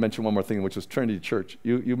there, I wanted to mention one more thing, which is Trinity Church.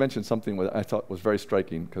 You mentioned something that I thought was very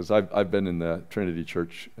striking, because I've been in the Trinity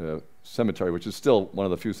Church cemetery, which is still one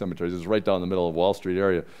of the few cemeteries. It's right down the middle of Wall Street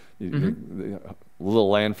area. The little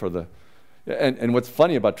land for the... And what's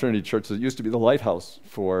funny about Trinity Church is it used to be the lighthouse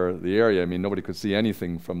for the area. I mean, nobody could see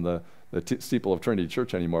anything from the steeple of Trinity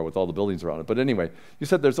Church anymore with all the buildings around it. But anyway, you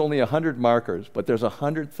said there's only 100 markers, but there's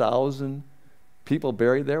 100,000 people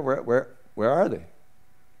buried there. Where are they?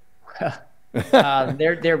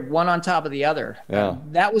 They're one on top of the other.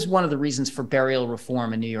 That was one of the reasons for burial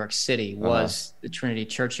reform in New York City was the Trinity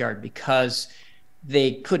Churchyard, because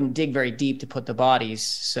they couldn't dig very deep to put the bodies.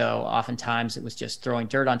 So oftentimes it was just throwing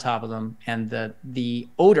dirt on top of them. And the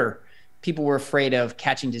odor, people were afraid of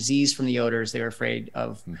catching disease from the odors. They were afraid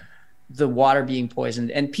of the water being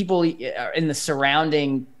poisoned. And people in the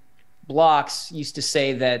surrounding blocks used to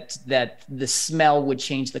say that the smell would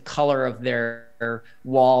change the color of their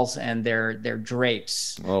walls and their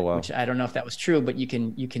drapes. Which I don't know if that was true, but you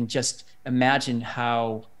can just imagine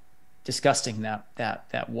how disgusting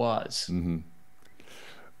that was.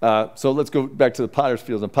 So let's go back to the Potter's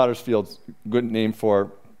Fields. And Potter's Fields, good name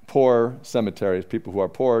for poor cemeteries. People who are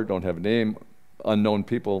poor, don't have a name, unknown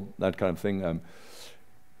people, that kind of thing.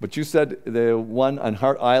 But you said the one on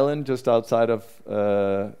Hart Island, just outside of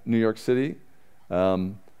New York City,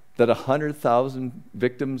 that 100,000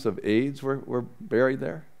 victims of AIDS were buried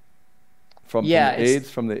there? From the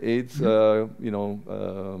AIDS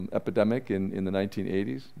epidemic in the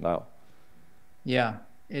 1980s? Wow. Yeah,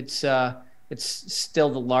 it's still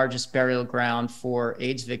the largest burial ground for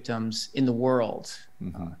AIDS victims in the world.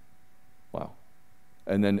 Wow.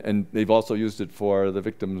 And they've also used it for the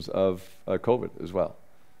victims of COVID as well.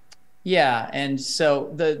 Yeah, and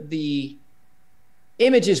so the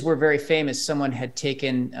images were very famous. Someone had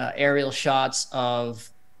taken aerial shots of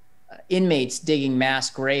inmates digging mass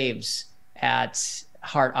graves at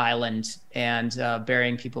Hart Island and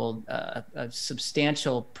burying people. A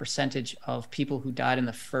substantial percentage of people who died in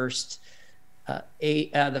the first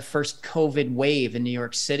COVID wave in New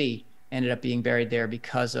York City ended up being buried there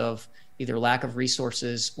because of either lack of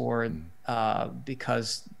resources or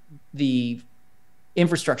because the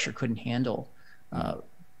infrastructure couldn't handle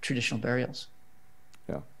traditional burials.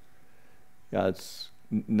 Yeah, it's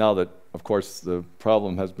now that, of course, the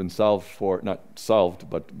problem has been not solved,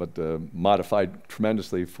 but modified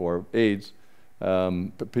tremendously for AIDS.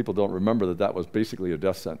 But people don't remember that was basically a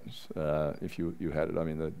death sentence if you had it. I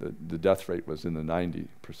mean, the death rate was in the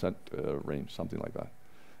 90% range, something like that.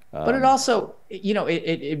 But it also,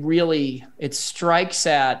 it really strikes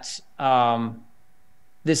at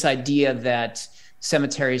this idea that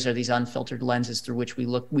cemeteries are these unfiltered lenses through which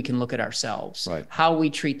we can look at ourselves. Right. How we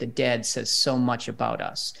treat the dead says so much about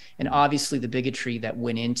us. And obviously the bigotry that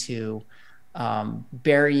went into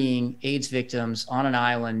burying AIDS victims on an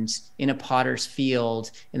island in a potter's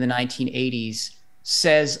field in the 1980s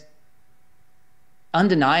says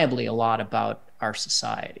undeniably a lot about our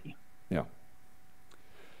society. Yeah.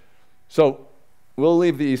 So we'll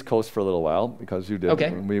leave the East Coast for a little while because you did. Okay.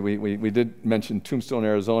 We did mention Tombstone,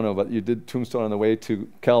 Arizona, but you did Tombstone on the way to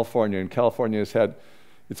California, and California has had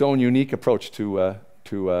its own unique approach to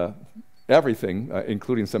everything,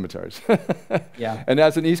 including cemeteries. Yeah. And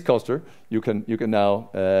as an East Coaster, you can now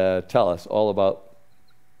tell us all about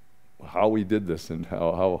how we did this and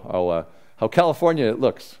how California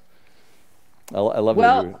looks. I love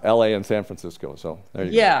L.A. and San Francisco. So there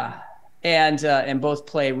you go. Yeah. And both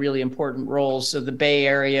play really important roles. So the Bay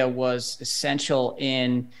Area was essential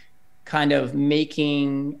in kind of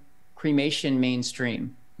making cremation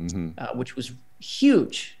mainstream, which was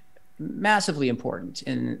huge, massively important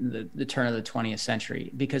in the turn of the 20th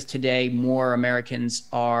century, because today more Americans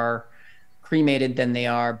are cremated than they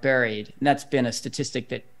are buried. And that's been a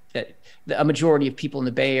statistic that a majority of people in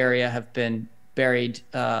the Bay Area have been buried,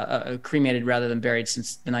 cremated rather than buried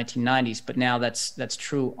since the 1990s. But now that's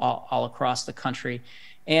true all across the country.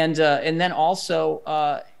 And then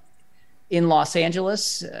also in Los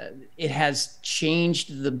Angeles, it has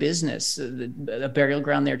changed the business. The burial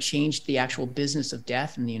ground there changed the actual business of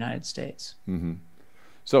death in the United States. Mm-hmm.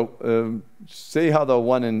 So say how the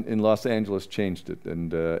one in Los Angeles changed it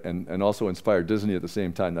and also inspired Disney at the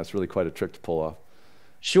same time. That's really quite a trick to pull off.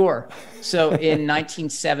 Sure. So in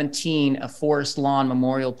 1917, a Forest Lawn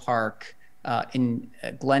Memorial Park in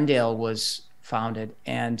Glendale was founded,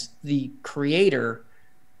 and the creator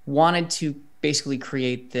wanted to basically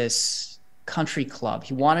create this country club.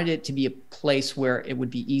 He wanted it to be a place where it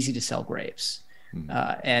would be easy to sell graves.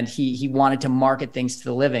 And he wanted to market things to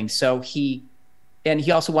the living. So he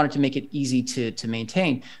also wanted to make it easy to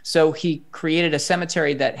maintain. So he created a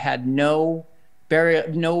cemetery that had no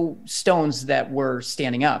stones that were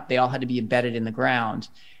standing up. They all had to be embedded in the ground.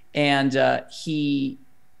 And he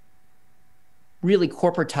really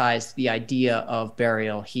corporatized the idea of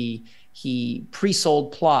burial. He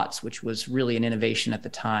pre-sold plots, which was really an innovation at the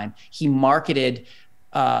time. He marketed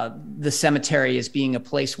the cemetery as being a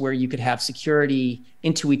place where you could have security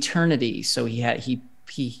into eternity. So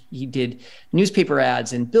he did newspaper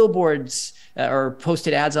ads and billboards, or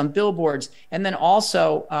posted ads on billboards. And then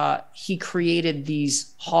also he created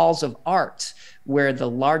these halls of art where the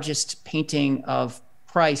largest painting of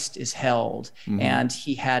Christ is held. And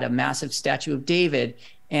he had a massive statue of David.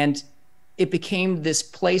 And it became this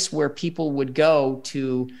place where people would go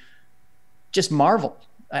to just marvel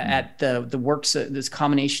at the works, this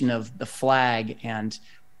combination of the flag and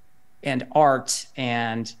art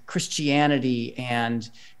and Christianity and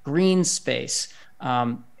green space,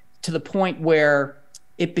 to the point where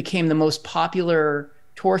it became the most popular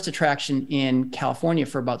tourist attraction in California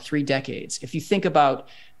for about 3 decades. If you think about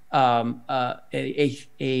a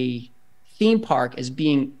theme park as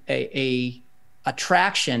being a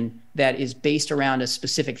attraction that is based around a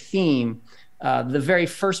specific theme, the very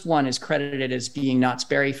first one is credited as being Knott's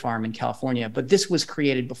Berry Farm in California, but this was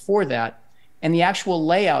created before that. And the actual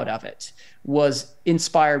layout of it was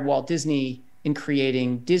inspired Walt Disney in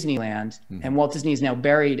creating Disneyland. And Walt Disney is now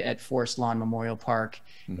buried at Forest Lawn Memorial Park.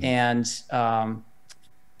 And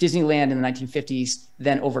Disneyland in the 1950s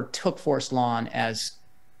then overtook Forest Lawn as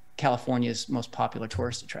California's most popular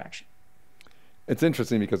tourist attraction. It's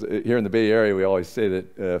interesting because here in the Bay Area, we always say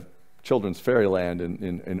that Children's Fairyland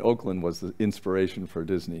in Oakland was the inspiration for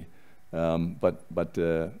Disney. But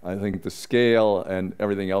I think the scale and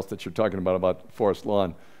everything else that you're talking about Forest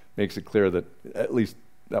Lawn makes it clear that at least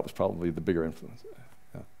that was probably the bigger influence.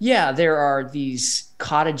 Yeah, there are these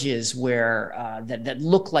cottages where that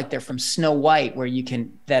look like they're from Snow White, where you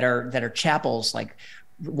can that are chapels. Like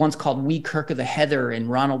one's called Wee Kirk of the Heather, and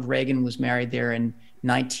Ronald Reagan was married there in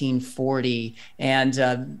 1940. And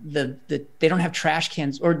they don't have trash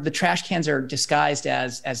cans, or the trash cans are disguised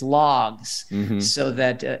as logs, so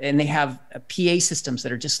that and they have PA systems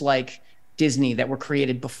that are just like Disney, that were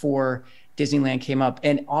created before Disneyland came up,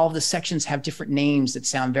 and all of the sections have different names that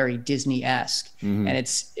sound very Disney-esque.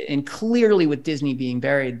 And clearly with Disney being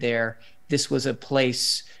buried there, this was a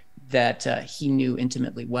place that he knew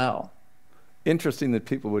intimately well. Interesting that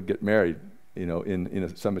people would get married, in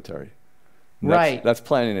a cemetery. Right. That's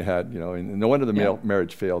planning ahead, and no wonder the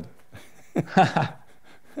marriage failed.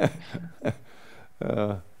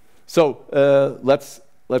 So let's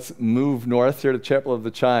let's move north here to Chapel of the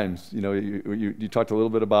Chimes. You know, you talked a little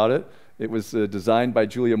bit about it. It was designed by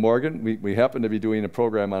Julia Morgan. We happen to be doing a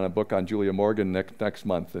program on a book on Julia Morgan next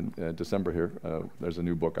month in December here. There's a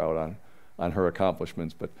new book out on her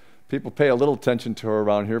accomplishments. But people pay a little attention to her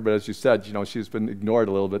around here. But as you said, you know, she's been ignored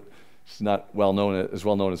a little bit. She's not as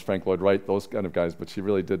well known as Frank Lloyd Wright, those kind of guys. But she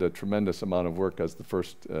really did a tremendous amount of work as the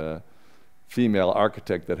first female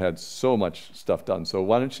architect that had so much stuff done. So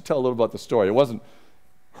why don't you tell a little about the story? It wasn't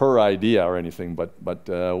her idea or anything, but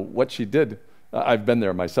what she did. I've been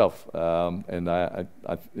there myself, and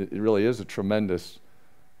it really is a tremendous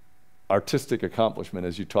artistic accomplishment,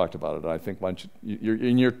 as you talked about it. I think once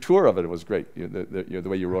in your tour of it, it was great. The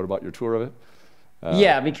way you wrote about your tour of it.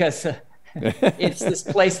 Yeah, because it's this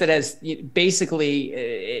place that has basically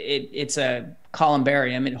it's a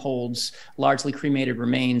columbarium. It holds largely cremated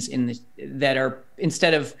remains that are,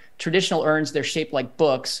 instead of traditional urns, they're shaped like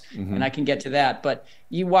books, and I can get to that. But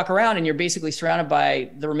you walk around and you're basically surrounded by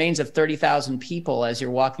the remains of 30,000 people as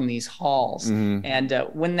you're walking these halls. And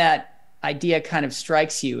when that idea kind of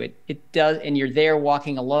strikes you, it does, and you're there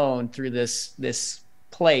walking alone through this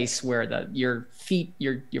place where your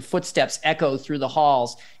footsteps echo through the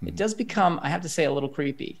halls. It does become, I have to say, a little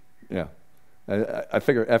creepy. Yeah, I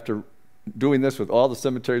figure after doing this with all the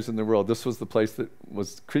cemeteries in the world, this was the place that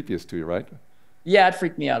was creepiest to you, right? Yeah, it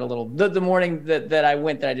freaked me out a little. The morning that I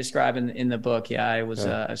went, that I describe in the book, I was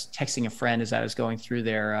texting a friend as I was going through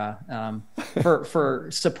there for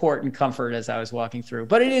support and comfort as I was walking through.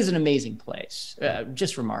 But it is an amazing place,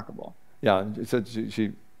 just remarkable. Yeah, it said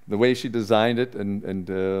the way she designed it, and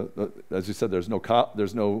as you said, there's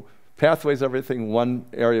no pathways. Everything, one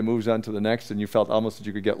area moves on to the next, and you felt almost that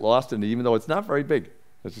you could get lost in it, even though it's not very big,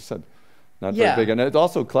 as you said, not very big. And it's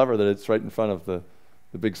also clever that it's right in front of the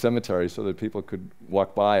big cemetery, so that people could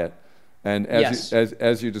walk by it. And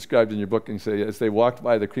as you described in your book, and say, as they walked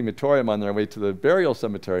by the crematorium on their way to the burial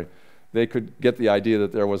cemetery, they could get the idea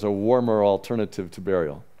that there was a warmer alternative to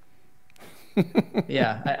burial.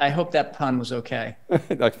 Yeah, I hope that pun was okay.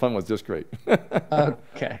 That pun was just great.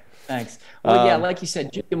 Okay, thanks. Well, yeah, like you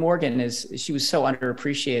said, Julia Morgan she was so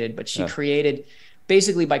underappreciated, but she created,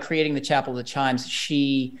 basically by creating the Chapel of the Chimes,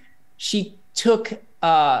 she took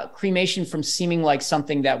cremation from seeming like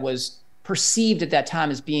something that was perceived at that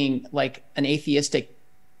time as being like an atheistic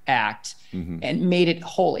act, and made it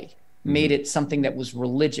holy, made it something that was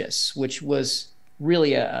religious, which was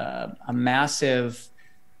really a massive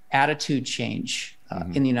attitude change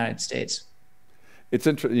in the United States. It's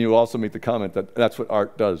interesting. You also make the comment that that's what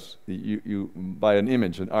art does. You by an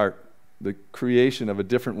image, an art, the creation of a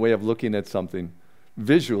different way of looking at something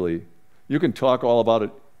visually. You can talk all about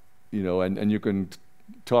it, you know, and you can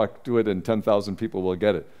talk to it, and 10,000 people will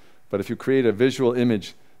get it. But if you create a visual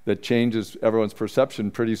image that changes everyone's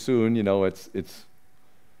perception, pretty soon, you know, it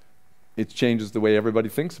changes the way everybody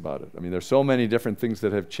thinks about it. I mean, there's so many different things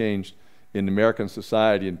that have changed in American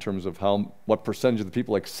society in terms of what percentage of the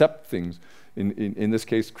people accept things. In this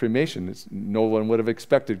case, cremation. No one would have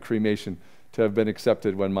expected cremation to have been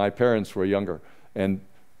accepted when my parents were younger. And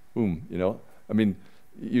boom, you know, I mean,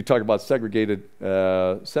 you talk about segregated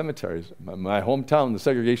cemeteries. My hometown, the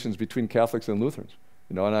segregation is between Catholics and Lutherans.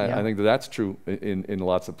 You know, and I think that's true in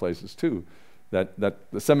lots of places too. That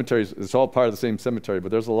the cemeteries, it's all part of the same cemetery, but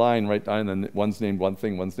there's a line right down, and one's named one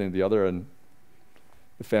thing, one's named the other, and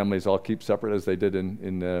the families all keep separate as they did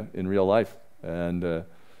in real life. And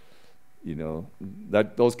you know,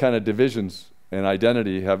 those kind of divisions and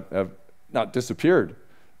identity have not disappeared,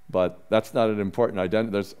 but that's not an important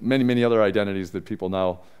identity. There's many other identities that people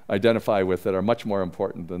now identify with that are much more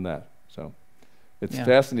important than that. So it's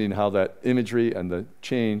fascinating how that imagery and the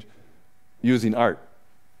change using art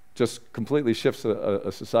just completely shifts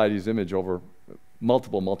a society's image over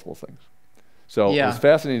multiple things. So it was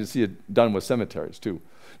fascinating to see it done with cemeteries too.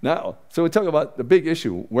 Now, so we talk about the big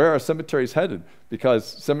issue: where are cemeteries headed? Because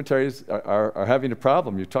cemeteries are having a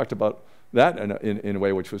problem. You talked about that in a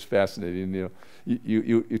way which was fascinating. You know,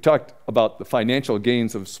 you talked about the financial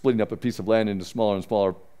gains of splitting up a piece of land into smaller and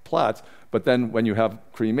smaller plots, but then when you have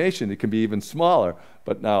cremation, it can be even smaller.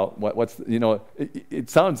 But now, you know, it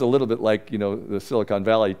sounds a little bit like, you know, the Silicon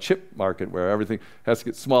Valley chip market, where everything has to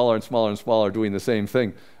get smaller and smaller and smaller, doing the same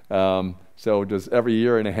thing. So does every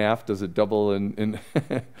year and a half, does it double in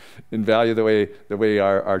in value the way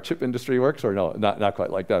our chip industry works, or no, not quite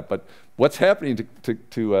like that? But what's happening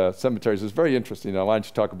to cemeteries is very interesting. Now, why don't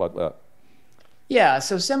you talk about that? Yeah,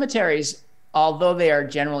 so cemeteries, although they are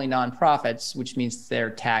generally nonprofits, which means they're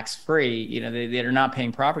tax-free, you know, they're not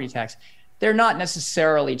paying property tax, they're not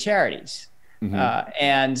necessarily charities.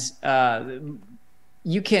 And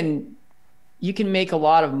you can make a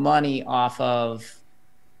lot of money off of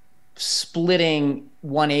splitting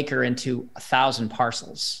 1 acre into 1,000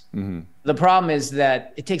 parcels. Mm-hmm. The problem is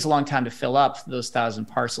that it takes a long time to fill up those 1,000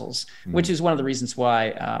 parcels, which is one of the reasons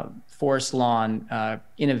why Forest Lawn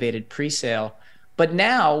innovated pre-sale. But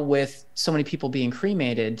now, with so many people being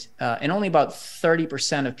cremated, and only about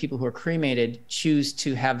 30% of people who are cremated choose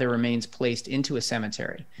to have their remains placed into a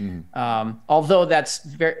cemetery. Although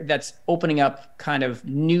that's opening up kind of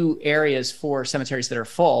new areas for cemeteries that are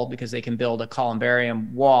full, because they can build a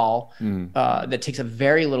columbarium wall that takes up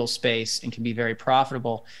very little space and can be very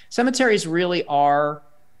profitable. Cemeteries really are,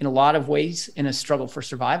 in a lot of ways, in a struggle for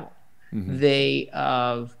survival.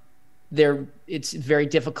 It's very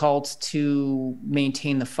difficult to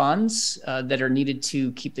maintain the funds that are needed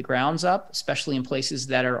to keep the grounds up, especially in places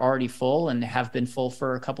that are already full and have been full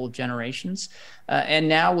for a couple of generations. And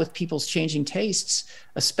now with people's changing tastes,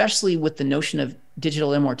 especially with the notion of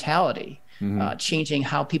digital immortality, changing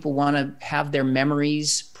how people want to have their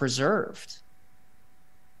memories preserved.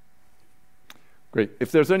 Great.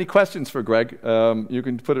 If there's any questions for Greg, you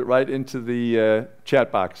can put it right into the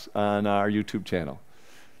chat box on our YouTube channel.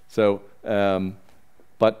 So,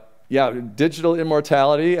 but yeah, digital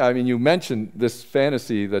immortality, I mean, you mentioned this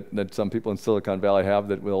fantasy that some people in Silicon Valley have,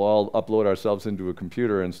 that we'll all upload ourselves into a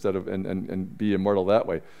computer instead of, and be immortal that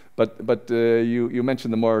way. But you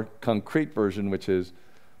mentioned the more concrete version, which is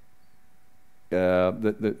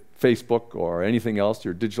the Facebook or anything else,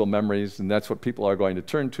 your digital memories, and that's what people are going to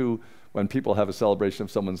turn to when people have a celebration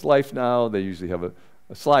of someone's life now. They usually have a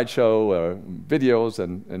slideshow or videos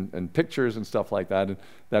and pictures and stuff like that, and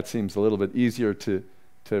that seems a little bit easier to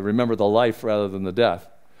remember the life rather than the death.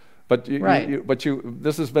 But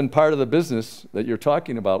this has been part of the business that you're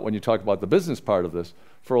talking about when you talk about the business part of this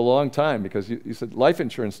for a long time, because you said life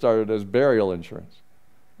insurance started as burial insurance.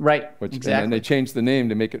 Right, exactly. And they changed the name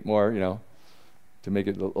to make it more, to make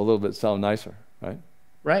it a little bit sound nicer, right?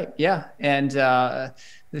 Right. Yeah. And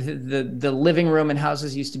the living room in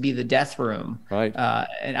houses used to be the death room. Right.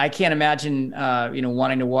 And I can't imagine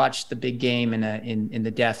wanting to watch the big game in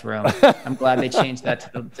the death room. I'm glad they changed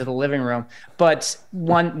that to the living room. But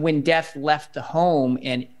when death left the home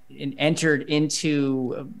and entered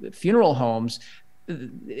into funeral homes,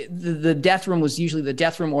 the death room was usually the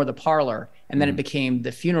death room or the parlor, and then it became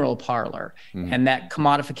the funeral parlor. And that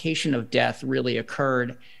commodification of death really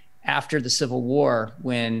occurred after the Civil War,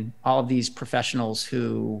 when all of these professionals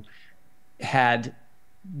who had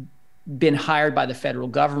been hired by the federal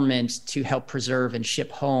government to help preserve and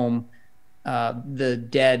ship home the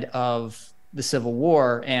dead of the Civil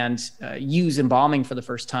War and use embalming for the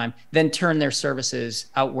first time, then turn their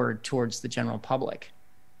services outward towards the general public.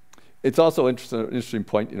 It's also an interesting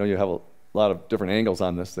point. You have a lot of different angles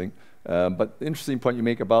on this thing. But the interesting point you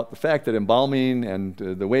make about the fact that embalming and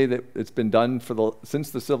the way that it's been done since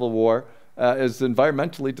the Civil War is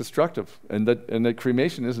environmentally destructive, and that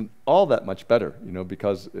cremation isn't all that much better,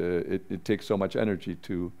 because it takes so much energy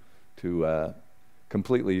to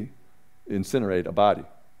completely incinerate a body.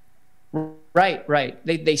 Right.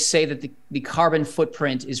 They say that the carbon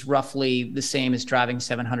footprint is roughly the same as driving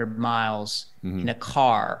 700 miles in a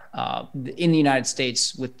car in the United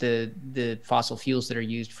States with the fossil fuels that are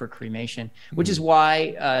used for cremation, which is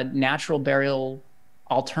why natural burial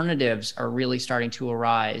alternatives are really starting to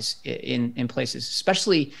arise in places,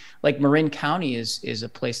 especially like Marin County is a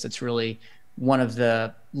place that's really one of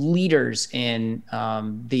the leaders in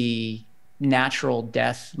the natural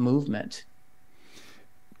death movement.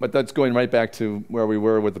 But that's going right back to where we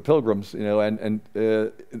were with the Pilgrims, and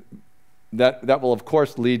that will of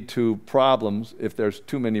course lead to problems if there's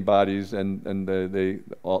too many bodies and they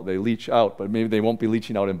leach out. But maybe they won't be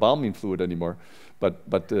leaching out embalming fluid anymore. But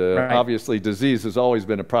right. Obviously disease has always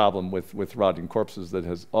been a problem with rotting corpses. That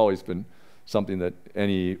has always been something that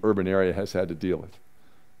any urban area has had to deal with.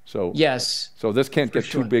 So yes. So this can't get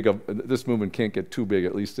too big. This movement can't get too big,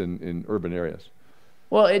 at least in urban areas.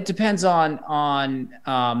 Well, it depends on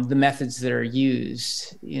the methods that are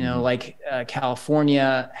used. Like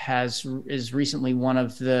California is recently one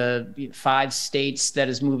of the 5 states that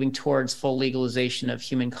is moving towards full legalization of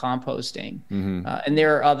human composting, and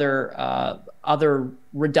there are other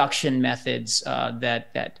reduction methods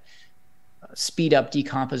that speed up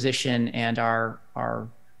decomposition and are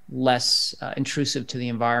less intrusive to the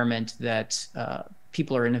environment that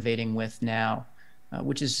people are innovating with now,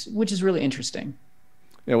 which is really interesting.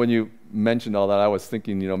 When you mentioned all that, I was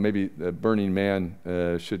thinking, maybe the Burning Man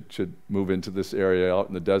should move into this area out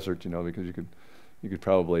in the desert, because you could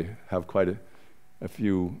probably have quite a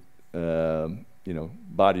few,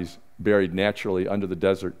 bodies buried naturally under the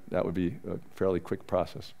desert. That would be a fairly quick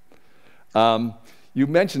process. you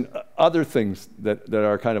mentioned other things that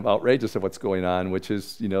are kind of outrageous of what's going on, which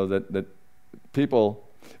is, you know, that people,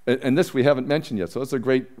 and this we haven't mentioned yet, so it's a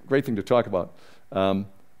great thing to talk about.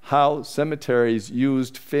 How cemeteries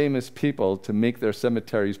used famous people to make their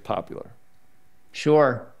cemeteries popular.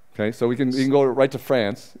 Sure. Okay, so we can go right to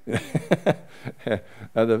France.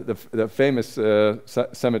 The famous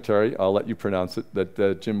cemetery, I'll let you pronounce it,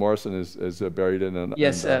 that Jim Morrison is buried in.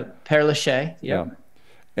 Yes, Père Lachaise. Yeah.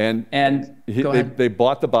 And they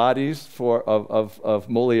bought the bodies of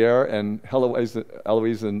Molière and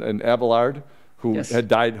Heloise and Abelard, who had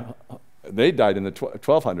died. They died in the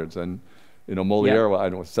 1200s, and you know Molière, well, I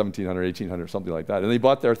don't know, 1700, 1800, something like that. And they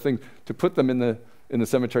bought their thing to put them in the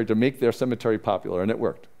cemetery to make their cemetery popular, and it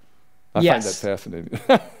worked. I find that fascinating.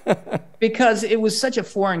 Because it was such a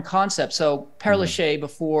foreign concept. So Père Lachaise,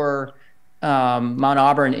 before Mount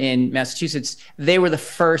Auburn in Massachusetts, they were the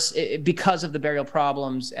first, because of the burial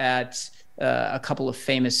problems at a couple of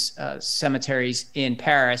famous cemeteries in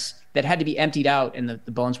Paris that had to be emptied out, and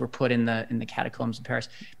the bones were put in the catacombs in Paris.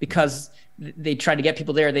 Because they tried to get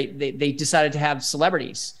people there, they decided to have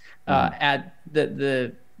celebrities at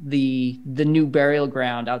the new burial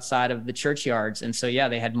ground outside of the churchyards. And so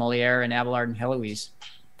they had Molière and Abelard and Heloise.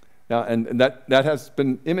 Now, and that has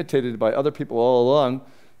been imitated by other people all along,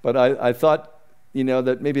 but I thought, you know,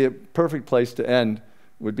 that maybe a perfect place to end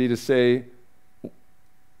would be to say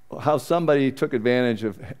how somebody took advantage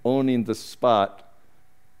of owning the spot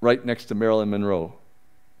right next to Marilyn Monroe.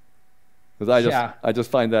 Because I just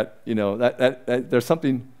find that, you know, that there's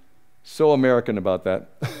something so American about that.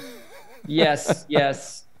 Yes.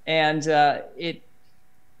 And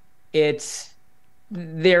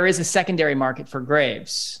there is a secondary market for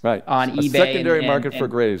graves, right, on eBay. A secondary market for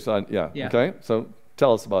graves, okay. So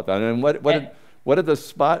tell us about that. And what did the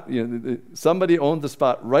spot? You know, somebody owned the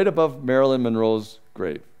spot right above Marilyn Monroe's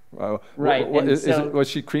grave. Right. Was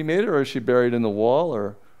she cremated, or is she buried in the wall,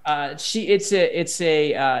 or? It's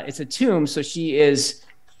a tomb, so she's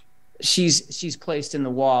placed in the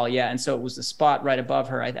wall, and so it was the spot right above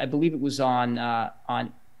her. I believe it was on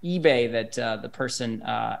eBay that the person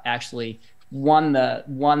actually won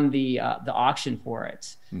the auction for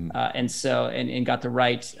it, and got the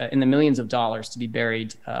right in the millions of dollars to be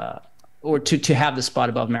buried or to have the spot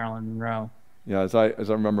above Marilyn Monroe. Yeah, as I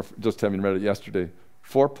remember just having read it yesterday,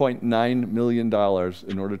 $4.9 million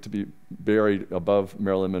in order to be buried above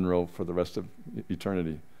Marilyn Monroe for the rest of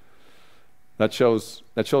eternity. That shows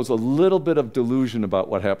a little bit of delusion about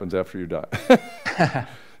what happens after you die.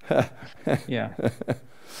 Yeah.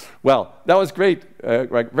 Well, that was great.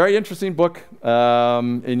 Very interesting book.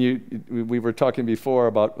 And we were talking before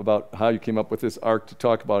about how you came up with this arc to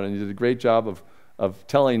talk about it, and you did a great job of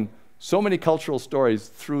telling so many cultural stories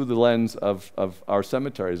through the lens of our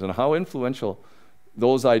cemeteries, and how influential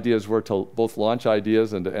those ideas were to both launch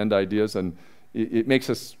ideas and to end ideas. And it makes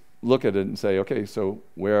us look at it and say, okay, so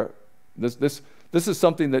where this is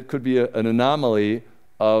something that could be an anomaly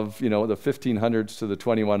of, you know, the 1500s to the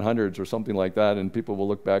 2100s or something like that, and people will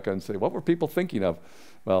look back and say, what were people thinking of?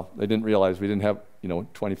 Well, they didn't realize we didn't have, you know,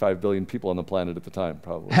 25 billion people on the planet at the time,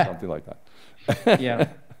 probably, something like that. Yeah.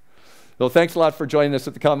 So thanks a lot for joining us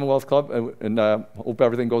at the Commonwealth Club, and hope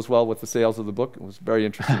everything goes well with the sales of the book. It was a very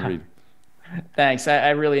interesting read. Thanks. I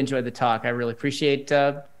really enjoyed the talk. I really appreciate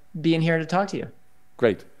being here to talk to you.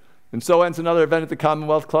 Great. And so ends another event at the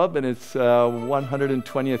Commonwealth Club, and its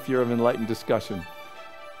 120th year of enlightened discussion.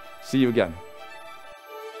 See you again.